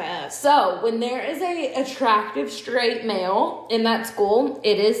 Oh, I bet. So when there is a attractive straight male in that school,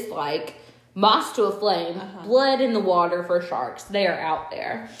 it is like moss to a flame, blood in the water for sharks. They are out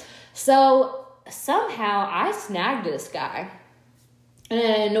there. So somehow I snagged this guy,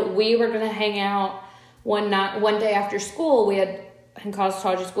 and we were going to hang out one day after school. We had, in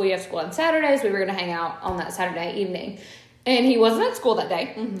cosmetology school, you have school on Saturdays. We were going to hang out on that Saturday evening, and he wasn't at school that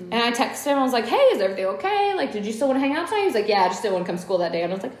day. Mm-hmm. And I texted him. I was like, hey, is everything okay? Like, did you still want to hang out tonight? He was like, yeah, I just didn't want to come to school that day.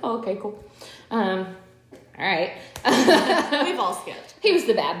 And I was like, oh, okay, cool. All right. We've all skipped. He was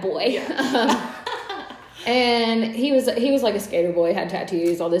the bad boy. Yeah. And he was like a skater boy, had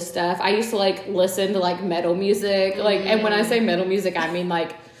tattoos, all this stuff. I used to like listen to like metal music, like, and when I say metal music, I mean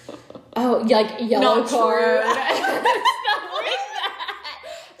like, like Yellow Card.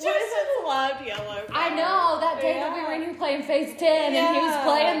 Justin loved Yellow Card. I know, that day that we were in here playing Phase 10, and he was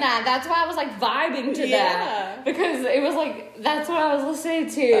playing that, Yeah, that's why I was like vibing to that. Because it was like, that's what I was listening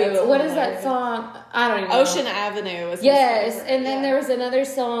to. That's what is that song? I don't even know. Ocean Avenue was Yes, and then there was another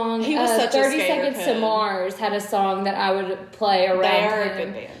song. He was such 30 a skater Seconds kid. to Mars had a song that I would play around They are him a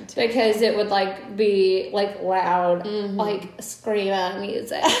good band, too. because it would like be like loud, like screamo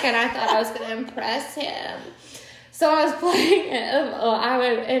music, and I thought I was going to impress him. So I was playing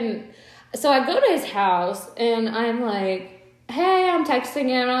it. So I go to his house and I'm like, hey, I'm texting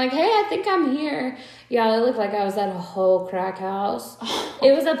him. I'm like, hey, I think I'm here. Yeah, it looked like I was at a whole crack house.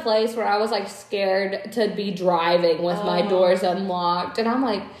 It was a place where I was like scared to be driving with my doors unlocked. And I'm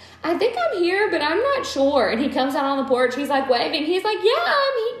like, I think I'm here, but I'm not sure. And he comes out on the porch. He's like waving. He's like, yeah,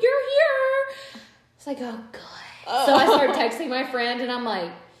 you're here. It's like, oh, God. So I start texting my friend and I'm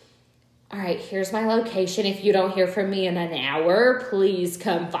like, all right, here's my location. If you don't hear from me in an hour, please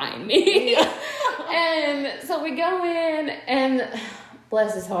come find me. Yeah. And so we go in, and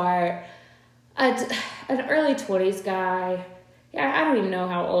bless his heart, an early 20s guy. Yeah, I don't even know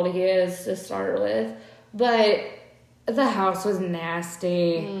how old he is to start with, but the house was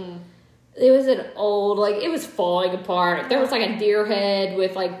nasty. It was an old, like, it was falling apart. There was like a deer head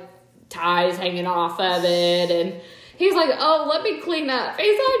with like ties hanging off of it, and he's like, oh, let me clean up.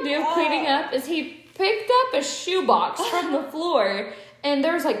 His idea of cleaning up is he picked up a shoebox from the floor, and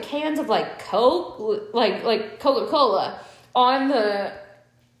there's like cans of like Coke, like Coca-Cola on the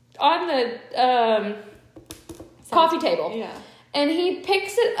coffee table. Yeah. And he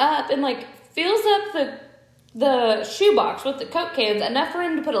picks it up and like fills up the shoebox with the Coke cans, enough for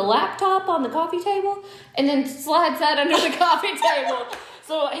him to put a laptop on the coffee table, and then slides that under the coffee table.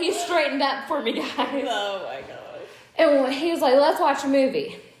 So he straightened up for me, guys. Oh my God. And he was like, let's watch a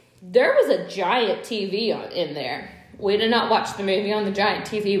movie. There was a giant TV in there. We did not watch the movie on the giant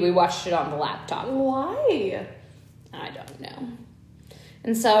TV. We watched it on the laptop. Why? I don't know.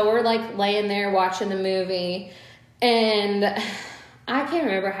 And so we're like laying there watching the movie. And I can't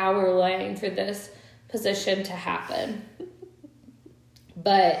remember how we were laying for this position to happen.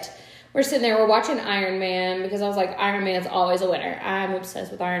 But we're sitting there, we're watching Iron Man because I was like, Iron Man's always a winner. I'm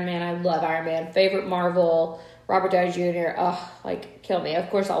obsessed with Iron Man. I love Iron Man. Favorite Marvel, Robert Downey Jr. Oh, like, kill me. Of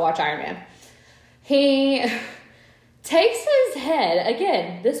course I'll watch Iron Man. He takes his head,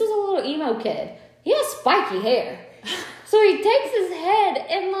 again, this was a little emo kid. He has spiky hair. So he takes his head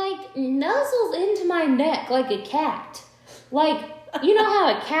and, like, nuzzles into my neck like a cat. Like, you know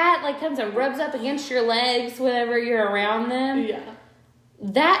how a cat, like, comes and rubs up against your legs whenever you're around them? Yeah.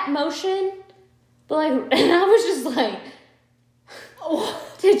 That motion, but, like, and I was just like,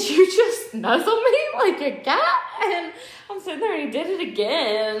 did you just nuzzle me like a cat? And I'm sitting there and he did it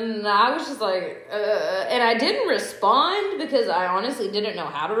again. And I was just like, and I didn't respond because I honestly didn't know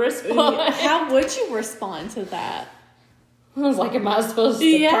how to respond. How would you respond to that? I was like, am I supposed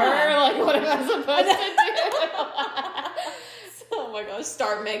to purr? Like, what am I supposed to do? Oh my gosh,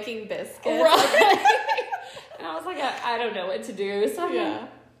 start making biscuits. Right. And I was like, I don't know what to do. So I'm Yeah.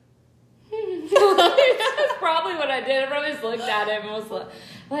 That's probably what I did. I probably just looked at him and was like,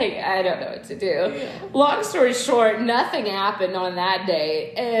 I don't know what to do. Yeah. Long story short, nothing happened on that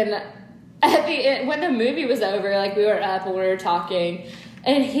day. And at the end, when the movie was over, like, we were up and we were talking,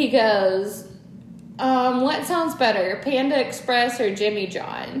 and he goes, what sounds better, Panda Express or Jimmy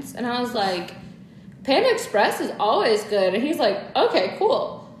John's? And I was like, Panda Express is always good. And he's like, okay,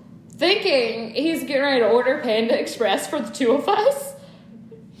 cool. Thinking he's getting ready to order Panda Express for the two of us.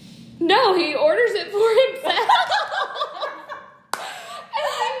 No, he orders it for himself.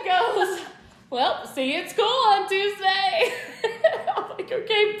 And then goes, well, see you at school on Tuesday. I'm like,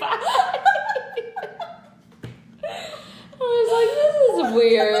 okay, bye. I was like, this is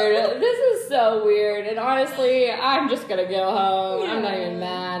weird. This is so weird. And honestly, I'm just going to go home. I'm not even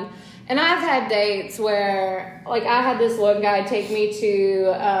mad. And I've had dates where, like, I had this one guy take me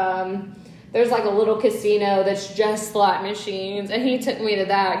to, there's like a little casino that's just slot machines. And he took me to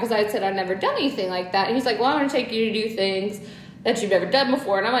that because I said I'd never done anything like that. And he's like, well, I'm going to take you to do things that you've never done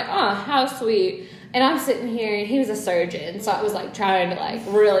before. And I'm like, oh, how sweet. And I'm sitting here, and he was a surgeon, so I was, like, trying to, like,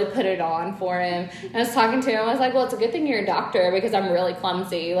 really put it on for him. And I was talking to him. I was like, well, it's a good thing you're a doctor because I'm really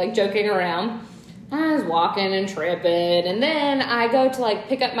clumsy, like, joking around. I was walking and tripping, and then I go to, like,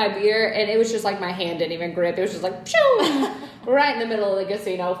 pick up my beer, and it was just, like, my hand didn't even grip. It was just, like, pshoo, right in the middle of the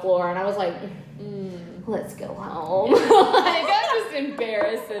casino floor. And I was like, let's go home. Like, I'm just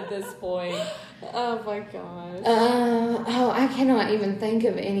embarrassed at this point. Oh my gosh. I cannot even think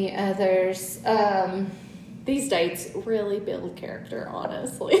of any others. These dates really build character,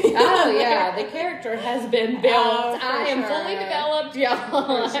 honestly. Oh yeah, the character has been built. I am sure. fully developed,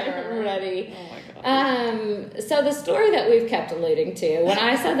 y'all. For sure. I'm ready. Oh my So the story that we've kept alluding to, when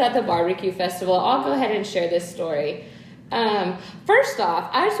I said that the barbecue festival, I'll go ahead and share this story. First off,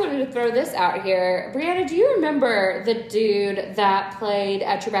 I just wanted to throw this out here. Brianna, do you remember the dude that played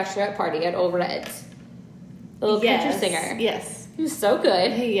at your bachelorette party at Old Reds? The little country singer. Yes. He was so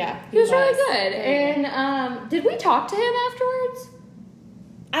good. He was really good. And did we talk to him afterwards?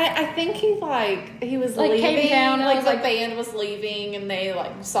 I think he was like leaving. Came down and like the band was leaving, and they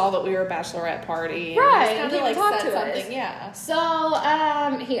saw that we were a bachelorette party. Right. And he kind of talked said to something. us. Yeah. So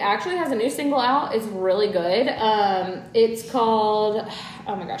he actually has a new single out. It's really good. It's called.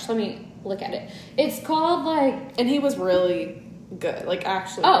 Oh my gosh, let me look at it. It's called And he was really good.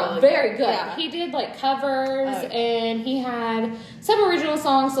 Actually. Oh, really very good. Yeah. He did covers, and he had some original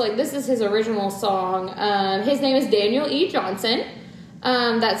songs. So this is his original song. His name is Daniel E. Johnson.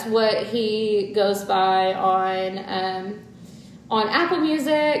 That's what he goes by on Apple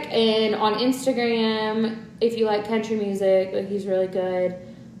Music and on Instagram. If you like country music, he's really good.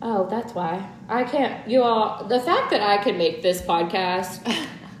 Oh, that's why I can't. You all, the fact that I can make this podcast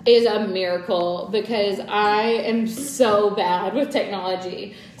is a miracle because I am so bad with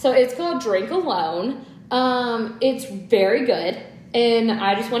technology. So it's called Drink Alone. It's very good. And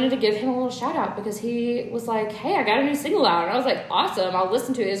I just wanted to give him a little shout out because he was like, hey, I got a new single out. And I was like, awesome. I'll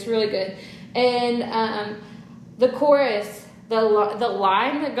listen to it. It's really good. And the chorus, the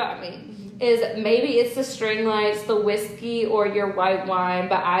line that got me is maybe it's the string lights, the whiskey, or your white wine.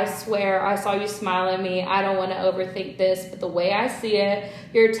 But I swear I saw you smile at me. I don't want to overthink this. But the way I see it,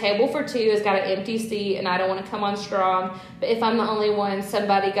 your table for two has got an empty seat. And I don't want to come on strong. But if I'm the only one,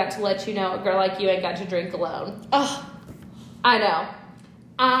 somebody got to let you know a girl like you ain't got to drink alone. Oh, I know.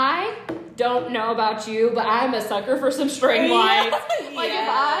 I don't know about you, but I'm a sucker for some string lights.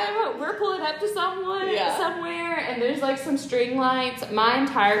 If we're pulling up to somewhere and there's some string lights, my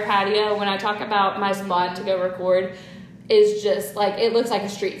entire patio, when I talk about my spot to go record, is just it looks like a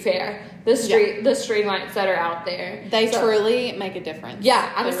street fair. The string lights that are out there. They truly make a difference.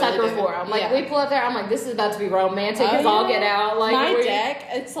 Yeah, I'm a sucker for them. We pull up there, I'm like, this is about to be romantic as all get out. My deck,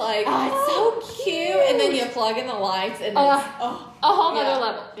 it's it's so cute. And then you plug in the lights and it's a whole nother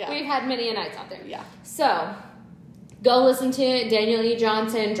level. Yeah. We've had many a nights out there. Yeah. So, go listen to it. Daniel E.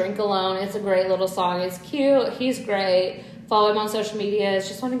 Johnson, Drink Alone. It's a great little song. It's cute. He's great. Follow him on social media.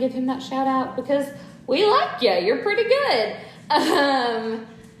 Just want to give him that shout out because we like you. You're pretty good.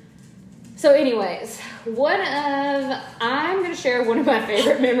 So anyways, I'm going to share one of my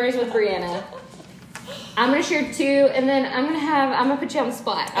favorite memories with Brianna. I'm going to share two, and then I'm going to put you on the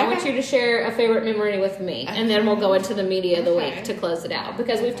spot. Okay. I want you to share a favorite memory with me, and then we'll go into the media of the week to close it out.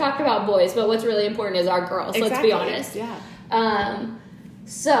 Because we've talked about boys, but what's really important is our girls. Exactly. Let's be honest. Yeah.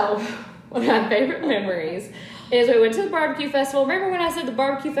 So one of my favorite memories is we went to the barbecue festival. Remember when I said the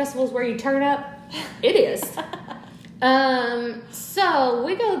barbecue festival is where you turn up? It is. So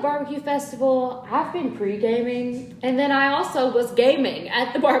we go to the barbecue festival. I've been pre-gaming, and then I also was gaming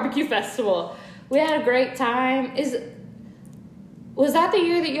at the barbecue festival. We had a great time. Was that the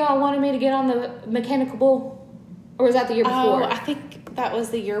year that y'all wanted me to get on the mechanical bull? Or was that the year before? Oh, I think that was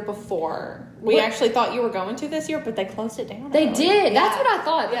the year before. We actually thought you were going to this year, but they closed it down. They did. Yeah. That's what I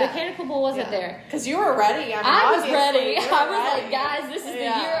thought. The mechanical bull wasn't there. Because you were ready. I was ready. I was like, guys, this is the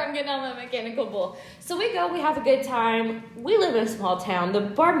year I'm getting on the mechanical bull. So we go. We have a good time. We live in a small town. The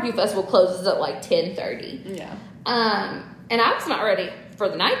barbecue festival closes at 10:30. Yeah. And I was not ready for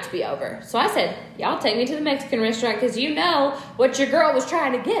the night to be over. So I said, y'all take me to the Mexican restaurant because you know what your girl was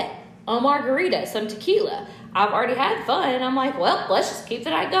trying to get. A margarita, some tequila. I've already had fun. And I'm like, well, let's just keep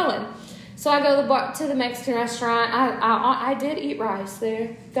the night going. So I go to the Mexican restaurant. I did eat rice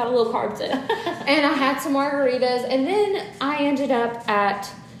there. Got a little carbs in. And I had some margaritas. And then I ended up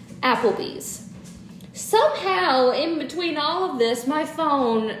at Applebee's. Somehow, in between all of this, my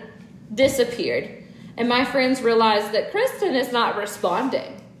phone disappeared. And my friends realized that Kristen is not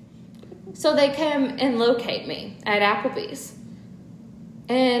responding. So they come and locate me at Applebee's.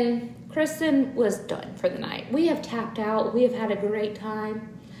 And Kristen was done for the night. We have tapped out. We have had a great time.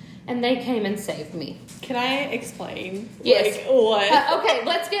 And they came and saved me. Can I explain? Yes. What? Okay,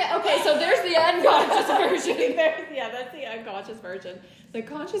 so there's the unconscious version. That's the unconscious version. The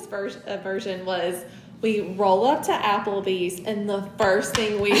conscious version was we roll up to Applebee's and the first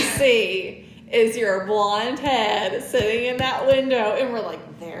thing we see is your blonde head sitting in that window, and we're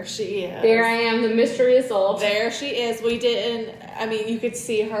like, there she is. There I am, the mystery is solved. There she is. You could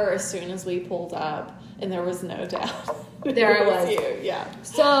see her as soon as we pulled up, and there was no doubt. There I was. You. Yeah.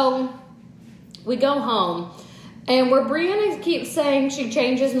 So, we go home, and where Brianna keeps saying she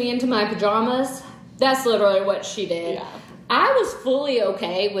changes me into my pajamas, that's literally what she did. Yeah. I was fully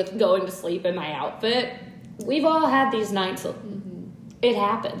okay with going to sleep in my outfit. We've all had these nights. It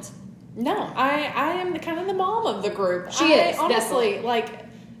happens. No, I am kind of the mom of the group. She is, honestly, definitely.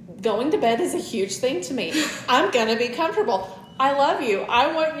 like, going to bed is a huge thing to me. I'm going to be comfortable. I love you.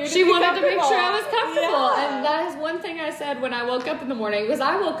 I want you to She be wanted to comfortable. make sure I was comfortable. Yeah. And that is one thing I said when I woke up in the morning. Because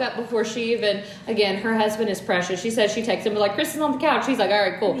I woke up before she even, again, her husband is precious. She said she texted him, like, Kristen's on the couch. She's like, all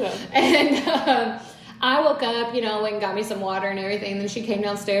right, cool. Yeah. And I woke up, you know, went and got me some water and everything. And then she came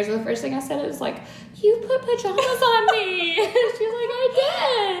downstairs, and the first thing I said was like, you put pajamas on me. She's like,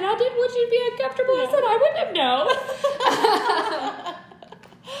 I did want you to be uncomfortable. Yeah. I said, I wouldn't have known.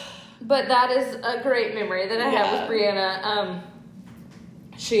 But that is a great memory that I have with Brianna.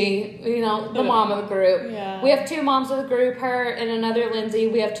 She, you know, the mom of the group. Yeah. We have two moms of the group, her and another Lindsay.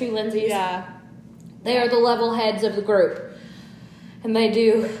 We have two Lindsays. Yeah. They are the level heads of the group. And they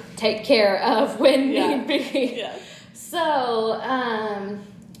do take care of when need be. Yeah. So,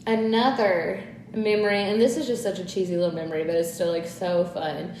 another memory, and this is just such a cheesy little memory, but it's still like so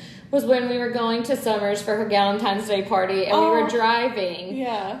fun, was when we were going to Summers for her Valentine's Day party, and we were driving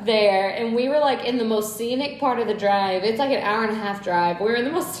there, and we were like in the most scenic part of the drive. It's like an hour and a half drive. We were in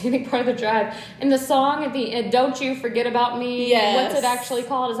the most scenic part of the drive, and the song at the end, Don't You Forget About Me. Yes. What's it actually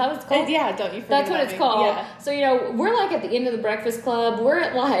called? Is that what it's called? Yeah, Don't You Forget That's what About it's Me. called. Yeah. So, you know, we're like at the end of the Breakfast Club. We're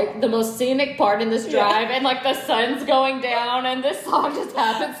at like the most scenic part in this drive, and like the sun's going down, and this song just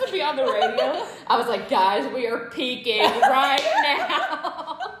happens to be on the radio. I was like, guys, we are peaking right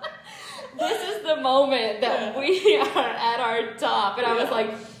now. This is the moment that we are at our top. And I was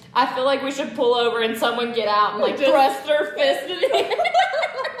like, I feel like we should pull over and someone get out and like thrust their fist in the air.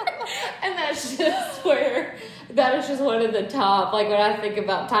 And that's just where, that is just one of the top. Like when I think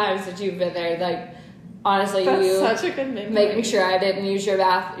about times that you've been there, like honestly, That's such a good memory. making sure I didn't use your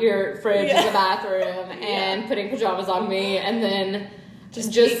fridge as a bathroom and putting pajamas on me, and then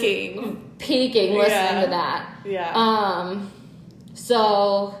just peeking listening to that. Yeah.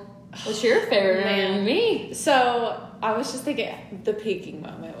 So what's your favorite memory to me? So I was just thinking the peaking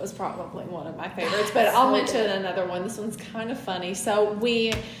moment was probably one of my favorites, but I'll mention another one. This one's kind of funny. So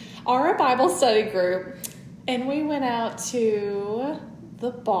we are a Bible study group, and we went out to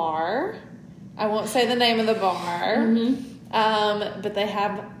the bar. I won't say the name of the bar, but they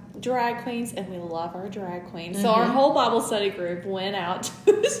have drag queens, and we love our drag queens. So our whole Bible study group went out to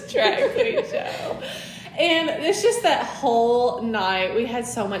this drag queen show. And it's just that whole night, we had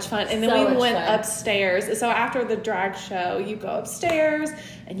so much fun. And then we went upstairs. So after the drag show, you go upstairs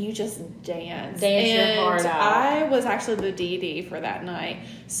and you just dance. Your heart out. I was actually the DD for that night.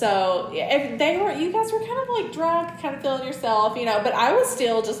 So if you guys were kind of like drunk, kind of feeling yourself, you know, but I was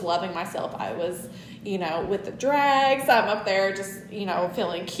still just loving myself. I was, you know, with the drags. I'm up there just, you know,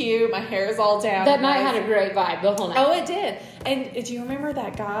 feeling cute. My hair is all down. That night had a great vibe the whole night. Oh, it did. And do you remember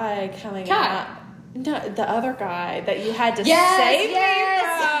that guy coming out? No, the other guy that you had to save me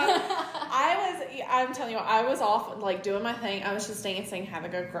from. I'm telling you, I was off like doing my thing. I was just dancing,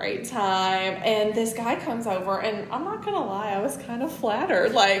 having a great time. And this guy comes over, and I'm not going to lie, I was kind of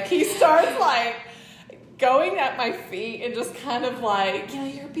flattered. Like, he starts like going at my feet and just kind of like, yeah,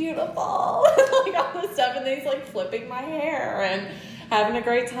 you're beautiful. Like all this stuff. And then he's like flipping my hair and having a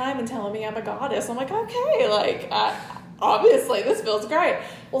great time and telling me I'm a goddess. I'm like, okay, like, obviously this feels great.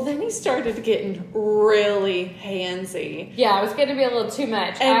 Well, then he started getting really handsy. Yeah, it was going to be a little too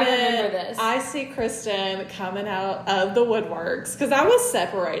much. And I remember this. I see Kristen coming out of the woodworks because I was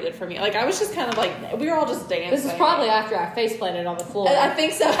separated from you. Like, I was just kind of like, we were all just dancing. This is probably after I face planted on the floor. I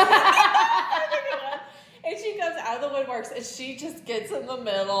think so. And she goes out of the woodworks, and she just gets in the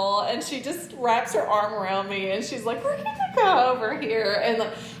middle, and she just wraps her arm around me, and she's like, we're going to go over here. And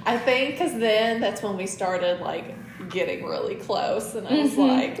I think because then that's when we started, like, getting really close, and I was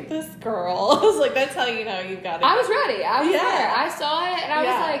like, this girl. I was like, that's how you know you've got it. I was ready. I was there. I saw it, and I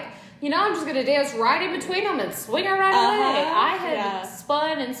was like, you know, I'm just going to dance right in between them and swing her right away. I had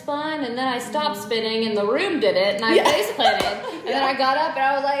spun, and then I stopped spinning, and the room did it, and I face planted. And then I got up, and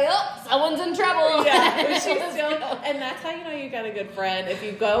I was like, oh, someone's in trouble. And that's how you know you got a good friend, if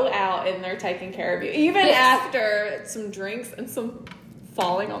you go out and they're taking care of you. Even after some drinks and some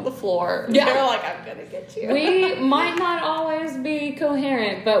falling on the floor. They're like, I'm going to get you. We might not always be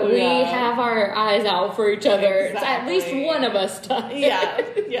coherent, but we have our eyes out for each other. Exactly. At least one of us does.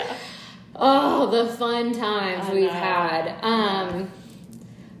 Yeah. Oh, the fun times we've had.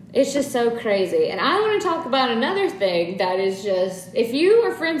 It's just so crazy. And I want to talk about another thing that is just, if you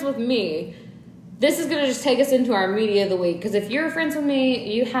are friends with me, this is going to just take us into our media of the week. Because if you're friends with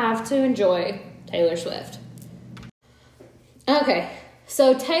me, you have to enjoy Taylor Swift. Okay.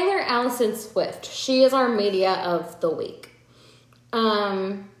 So Taylor Allison Swift, she is our media of the week.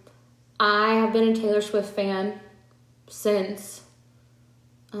 I have been a Taylor Swift fan since,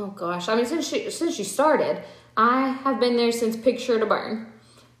 oh gosh, I mean, since she started. I have been there since Picture to Burn.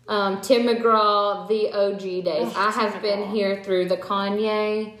 Tim McGraw, the OG days. I have been here through the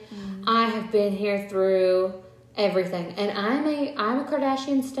Kanye. I have been here through everything. And I'm a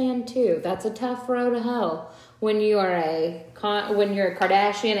Kardashian stan too. That's a tough road to hoe when you're a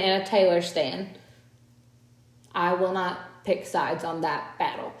Kardashian and a Taylor stan. I will not pick sides on that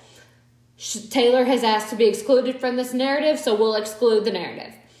battle. Taylor has asked to be excluded from this narrative, so we'll exclude the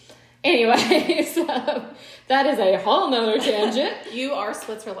narrative. Anyway, so that is a whole nother tangent. You are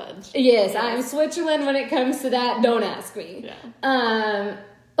Switzerland. Yes, I'm Switzerland when it comes to that. Don't ask me. Yeah.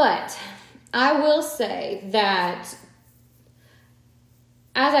 But I will say that,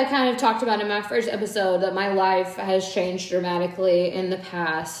 as I kind of talked about in my first episode, that my life has changed dramatically in the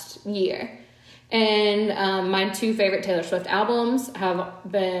past year. And my two favorite Taylor Swift albums have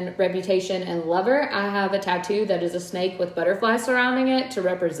been Reputation and Lover. I have a tattoo that is a snake with butterflies surrounding it to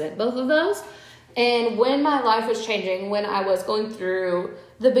represent both of those. And when my life was changing, when I was going through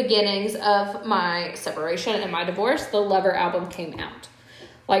the beginnings of my separation and my divorce, the Lover album came out.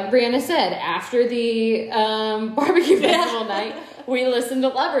 Like Brianna said, after the barbecue festival night, we listened to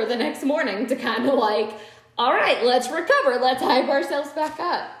Lover the next morning to kind of like, all right, let's recover. Let's hype ourselves back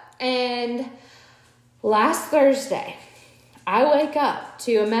up. And last Thursday, I wake up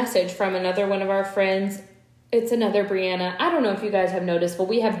to a message from another one of our friends. It's another Brianna. I don't know if you guys have noticed, but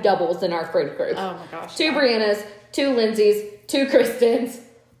we have doubles in our friend group. Oh my gosh. 2 Briannas, 2 Lindsays, 2 Kristens,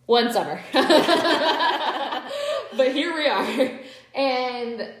 1 Summer. But here we are.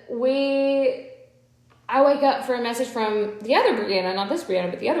 And I wake up for a message from the other Brianna, not this Brianna,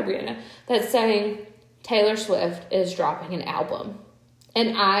 but the other Brianna, that's saying Taylor Swift is dropping an album.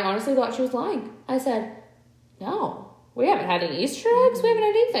 And I honestly thought she was lying. I said, no, we haven't had any Easter eggs. We haven't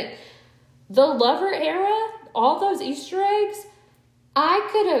had anything. The Lover era, all those Easter eggs, I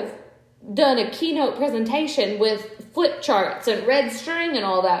could have done a keynote presentation with flip charts and red string and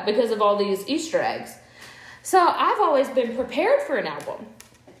all that because of all these Easter eggs. So I've always been prepared for an album.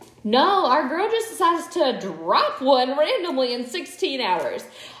 No, our girl just decides to drop one randomly in 16 hours.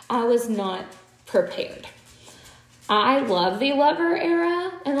 I was not prepared. I love the Lover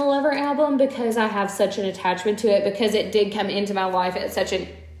era and the Lover album because I have such an attachment to it, because it did come into my life at such a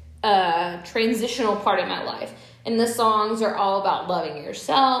transitional part of my life. And the songs are all about loving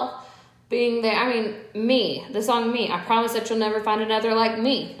yourself, being there. I mean, the song Me, I promise that you'll never find another like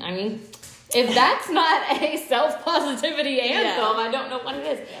me. I mean, if that's not a self-positivity anthem, I don't know what it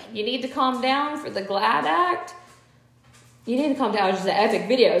is. Yeah. You Need to Calm Down for the Glad Act. You Need to Calm Down is just an epic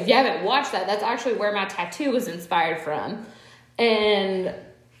video. If you haven't watched that, that's actually where my tattoo was inspired from. And,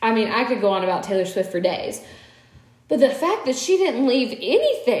 I mean, I could go on about Taylor Swift for days. But the fact that she didn't leave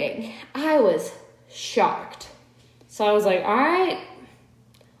anything, I was shocked. So I was like, all right,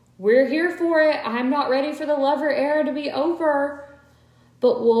 we're here for it. I'm not ready for the Lover era to be over,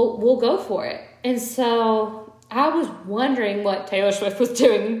 but we'll go for it. And so I was wondering what Taylor Swift was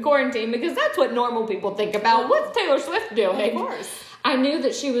doing in quarantine, because that's what normal people think about. What's Taylor Swift doing? Of course. I knew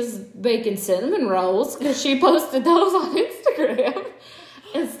that she was baking cinnamon rolls because she posted those on Instagram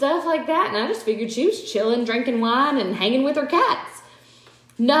and stuff like that. And I just figured she was chilling, drinking wine, and hanging with her cats.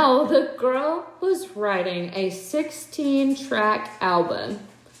 No, the girl was writing a 16-track album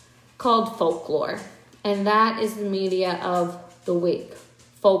called Folklore. And that is the media of the week.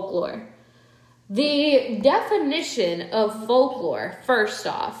 Folklore. The definition of folklore, first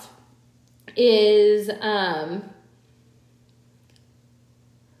off, is the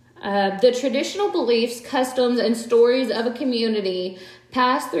traditional beliefs, customs, and stories of a community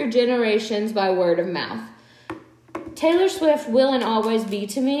passed through generations by word of mouth. Taylor Swift will and always be,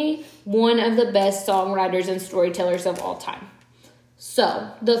 to me, one of the best songwriters and storytellers of all time. So,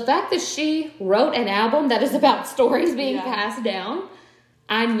 the fact that she wrote an album that is about stories being passed down,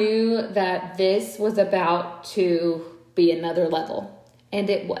 I knew that this was about to be another level. And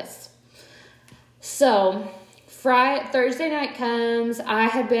it was. So, Thursday night comes. I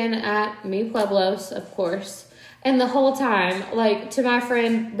had been at Mi Pueblos, of course. And the whole time, like, to my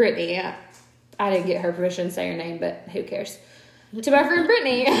friend Brittany, I didn't get her permission to say her name, but who cares? To my friend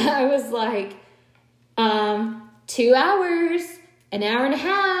Brittany, I was like, 2 hours, an hour and a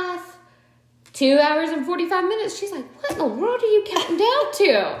half, 2 hours and 45 minutes. She's like, what in the world are you counting down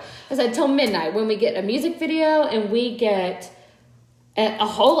to? I said, till midnight, when we get a music video and we get a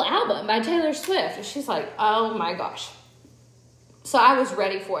whole album by Taylor Swift. And she's like, oh my gosh. So I was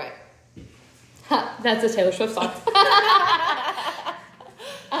ready for it. That's a Taylor Swift song.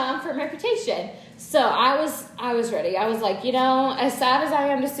 From Reputation. So I was ready. I was like, you know, as sad as I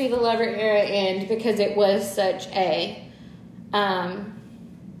am to see the Lover era end, because it was such a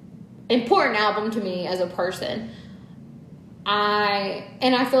important album to me as a person. I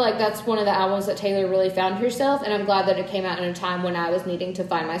feel like that's one of the albums that Taylor really found herself, and I'm glad that it came out in a time when I was needing to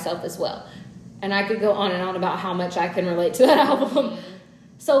find myself as well. And I could go on and on about how much I can relate to that album.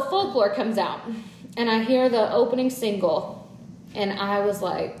 So Folklore comes out, and I hear the opening single, and I was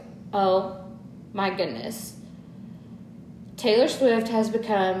like, oh my goodness. Taylor Swift has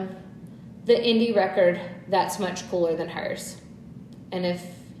become the indie record that's much cooler than hers. And if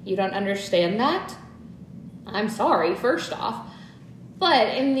you don't understand that, I'm sorry, first off.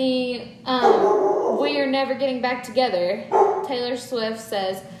 But in the We Are Never Getting Back Together, Taylor Swift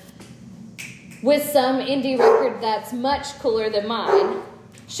says, with some indie record that's much cooler than mine,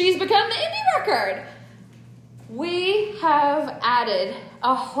 she's become the indie record. We have added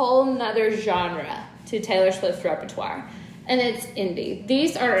a whole nother genre to Taylor Swift's repertoire, and it's indie.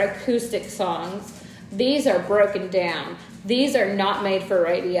 These are acoustic songs. These are broken down. These are not made for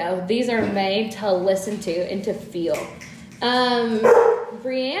radio. These are made to listen to and to feel.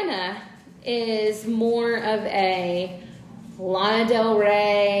 Brianna is more of a Lana Del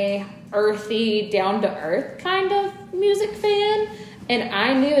Rey, earthy, down-to-earth kind of music fan. And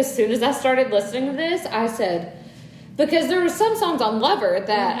I knew as soon as I started listening to this, I said, because there were some songs on Lover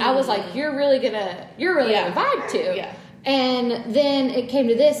that I was like, you're really gonna vibe to. Yeah. And then it came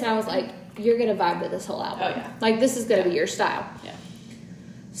to this, and I was like, you're gonna vibe to this whole album. Oh, yeah. Like, this is gonna be your style. Yeah.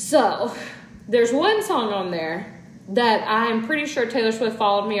 So, there's one song on there that I'm pretty sure Taylor Swift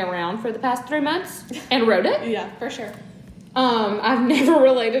followed me around for the past 3 months and wrote it. Yeah, for sure. I've never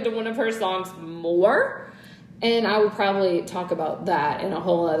related to one of her songs more, and I will probably talk about that in a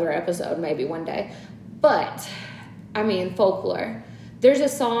whole other episode maybe one day. But, I mean, Folklore. There's a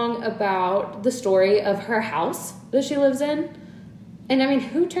song about the story of her house that she lives in. And I mean,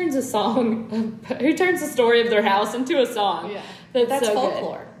 who turns the story of their house into a song? Yeah. That's so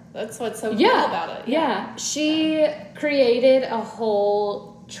folklore. Good. That's what's so cool about it. Yeah. She created a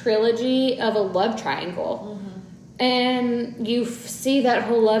whole trilogy of a love triangle. Mm-hmm. And you see that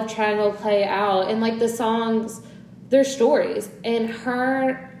whole love triangle play out. And like the songs, they're stories. And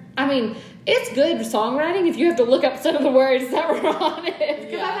I mean, it's good songwriting if you have to look up some of the words that were on it.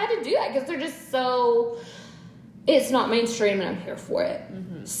 Because I've had to do that because they're just so... It's not mainstream, and I'm here for it.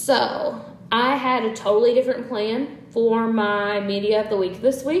 Mm-hmm. So, I had a totally different plan for my media of the week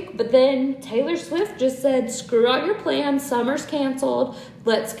this week, but then Taylor Swift just said, screw out your plan, summer's canceled,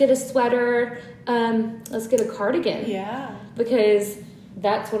 let's get a sweater, let's get a cardigan. Yeah. Because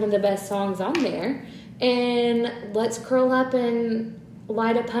that's one of the best songs on there. And let's curl up and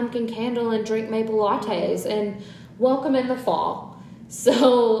light a pumpkin candle and drink maple lattes and welcome in the fall.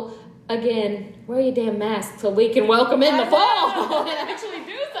 So... Again, wear your damn mask so we can welcome in the fall and actually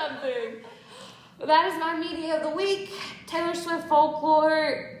do something. But that is my media of the week. Taylor Swift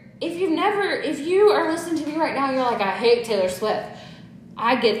Folklore. If you are listening to me right now, you're like, I hate Taylor Swift.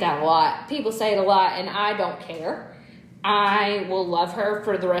 I get that a lot. People say it a lot, and I don't care. I will love her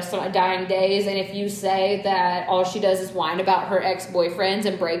for the rest of my dying days. And if you say that all she does is whine about her ex-boyfriends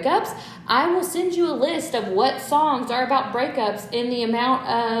and breakups, I will send you a list of what songs are about breakups in the amount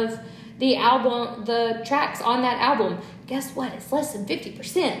of the album, the tracks on that album. Guess what? It's less than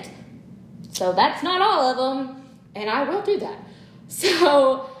 50%. So that's not all of them, and I will do that.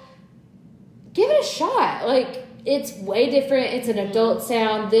 So give it a shot. Like, it's way different. It's an adult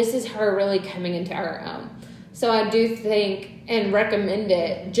sound. This is her really coming into her own. So I do think and recommend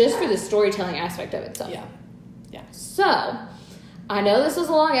it just for the storytelling aspect of itself. Yeah. Yeah. So I know this was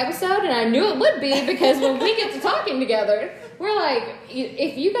a long episode, and I knew it would be because when we get to talking together, we're like,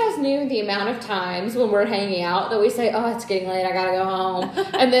 if you guys knew the amount of times when we're hanging out that we say, oh, it's getting late, I gotta go home.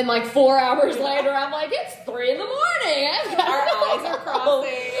 And then like 4 hours later, I'm like, it's 3 a.m. Our eyes are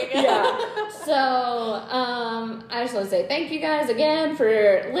crossing. Yeah. So, I just want to say thank you guys again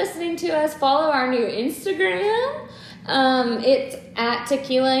for listening to us. Follow our new Instagram. It's at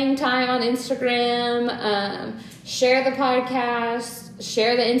Tequilaing Time on Instagram. Share the podcast.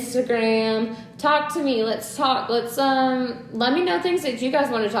 Share the Instagram. Talk to me. Let's talk. Let me know things that you guys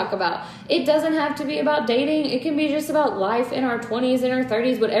want to talk about. It doesn't have to be about dating. It can be just about life in our 20s and our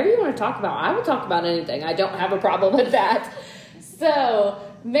 30s. Whatever you want to talk about. I will talk about anything. I don't have a problem with that. So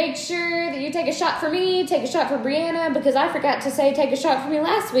make sure that you take a shot for me, take a shot for Brianna, because I forgot to say take a shot for me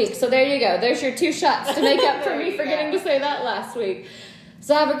last week. So there you go. There's your 2 shots to make up for me forgetting to say that last week.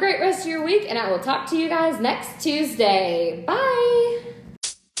 So have a great rest of your week, and I will talk to you guys next Tuesday. Bye.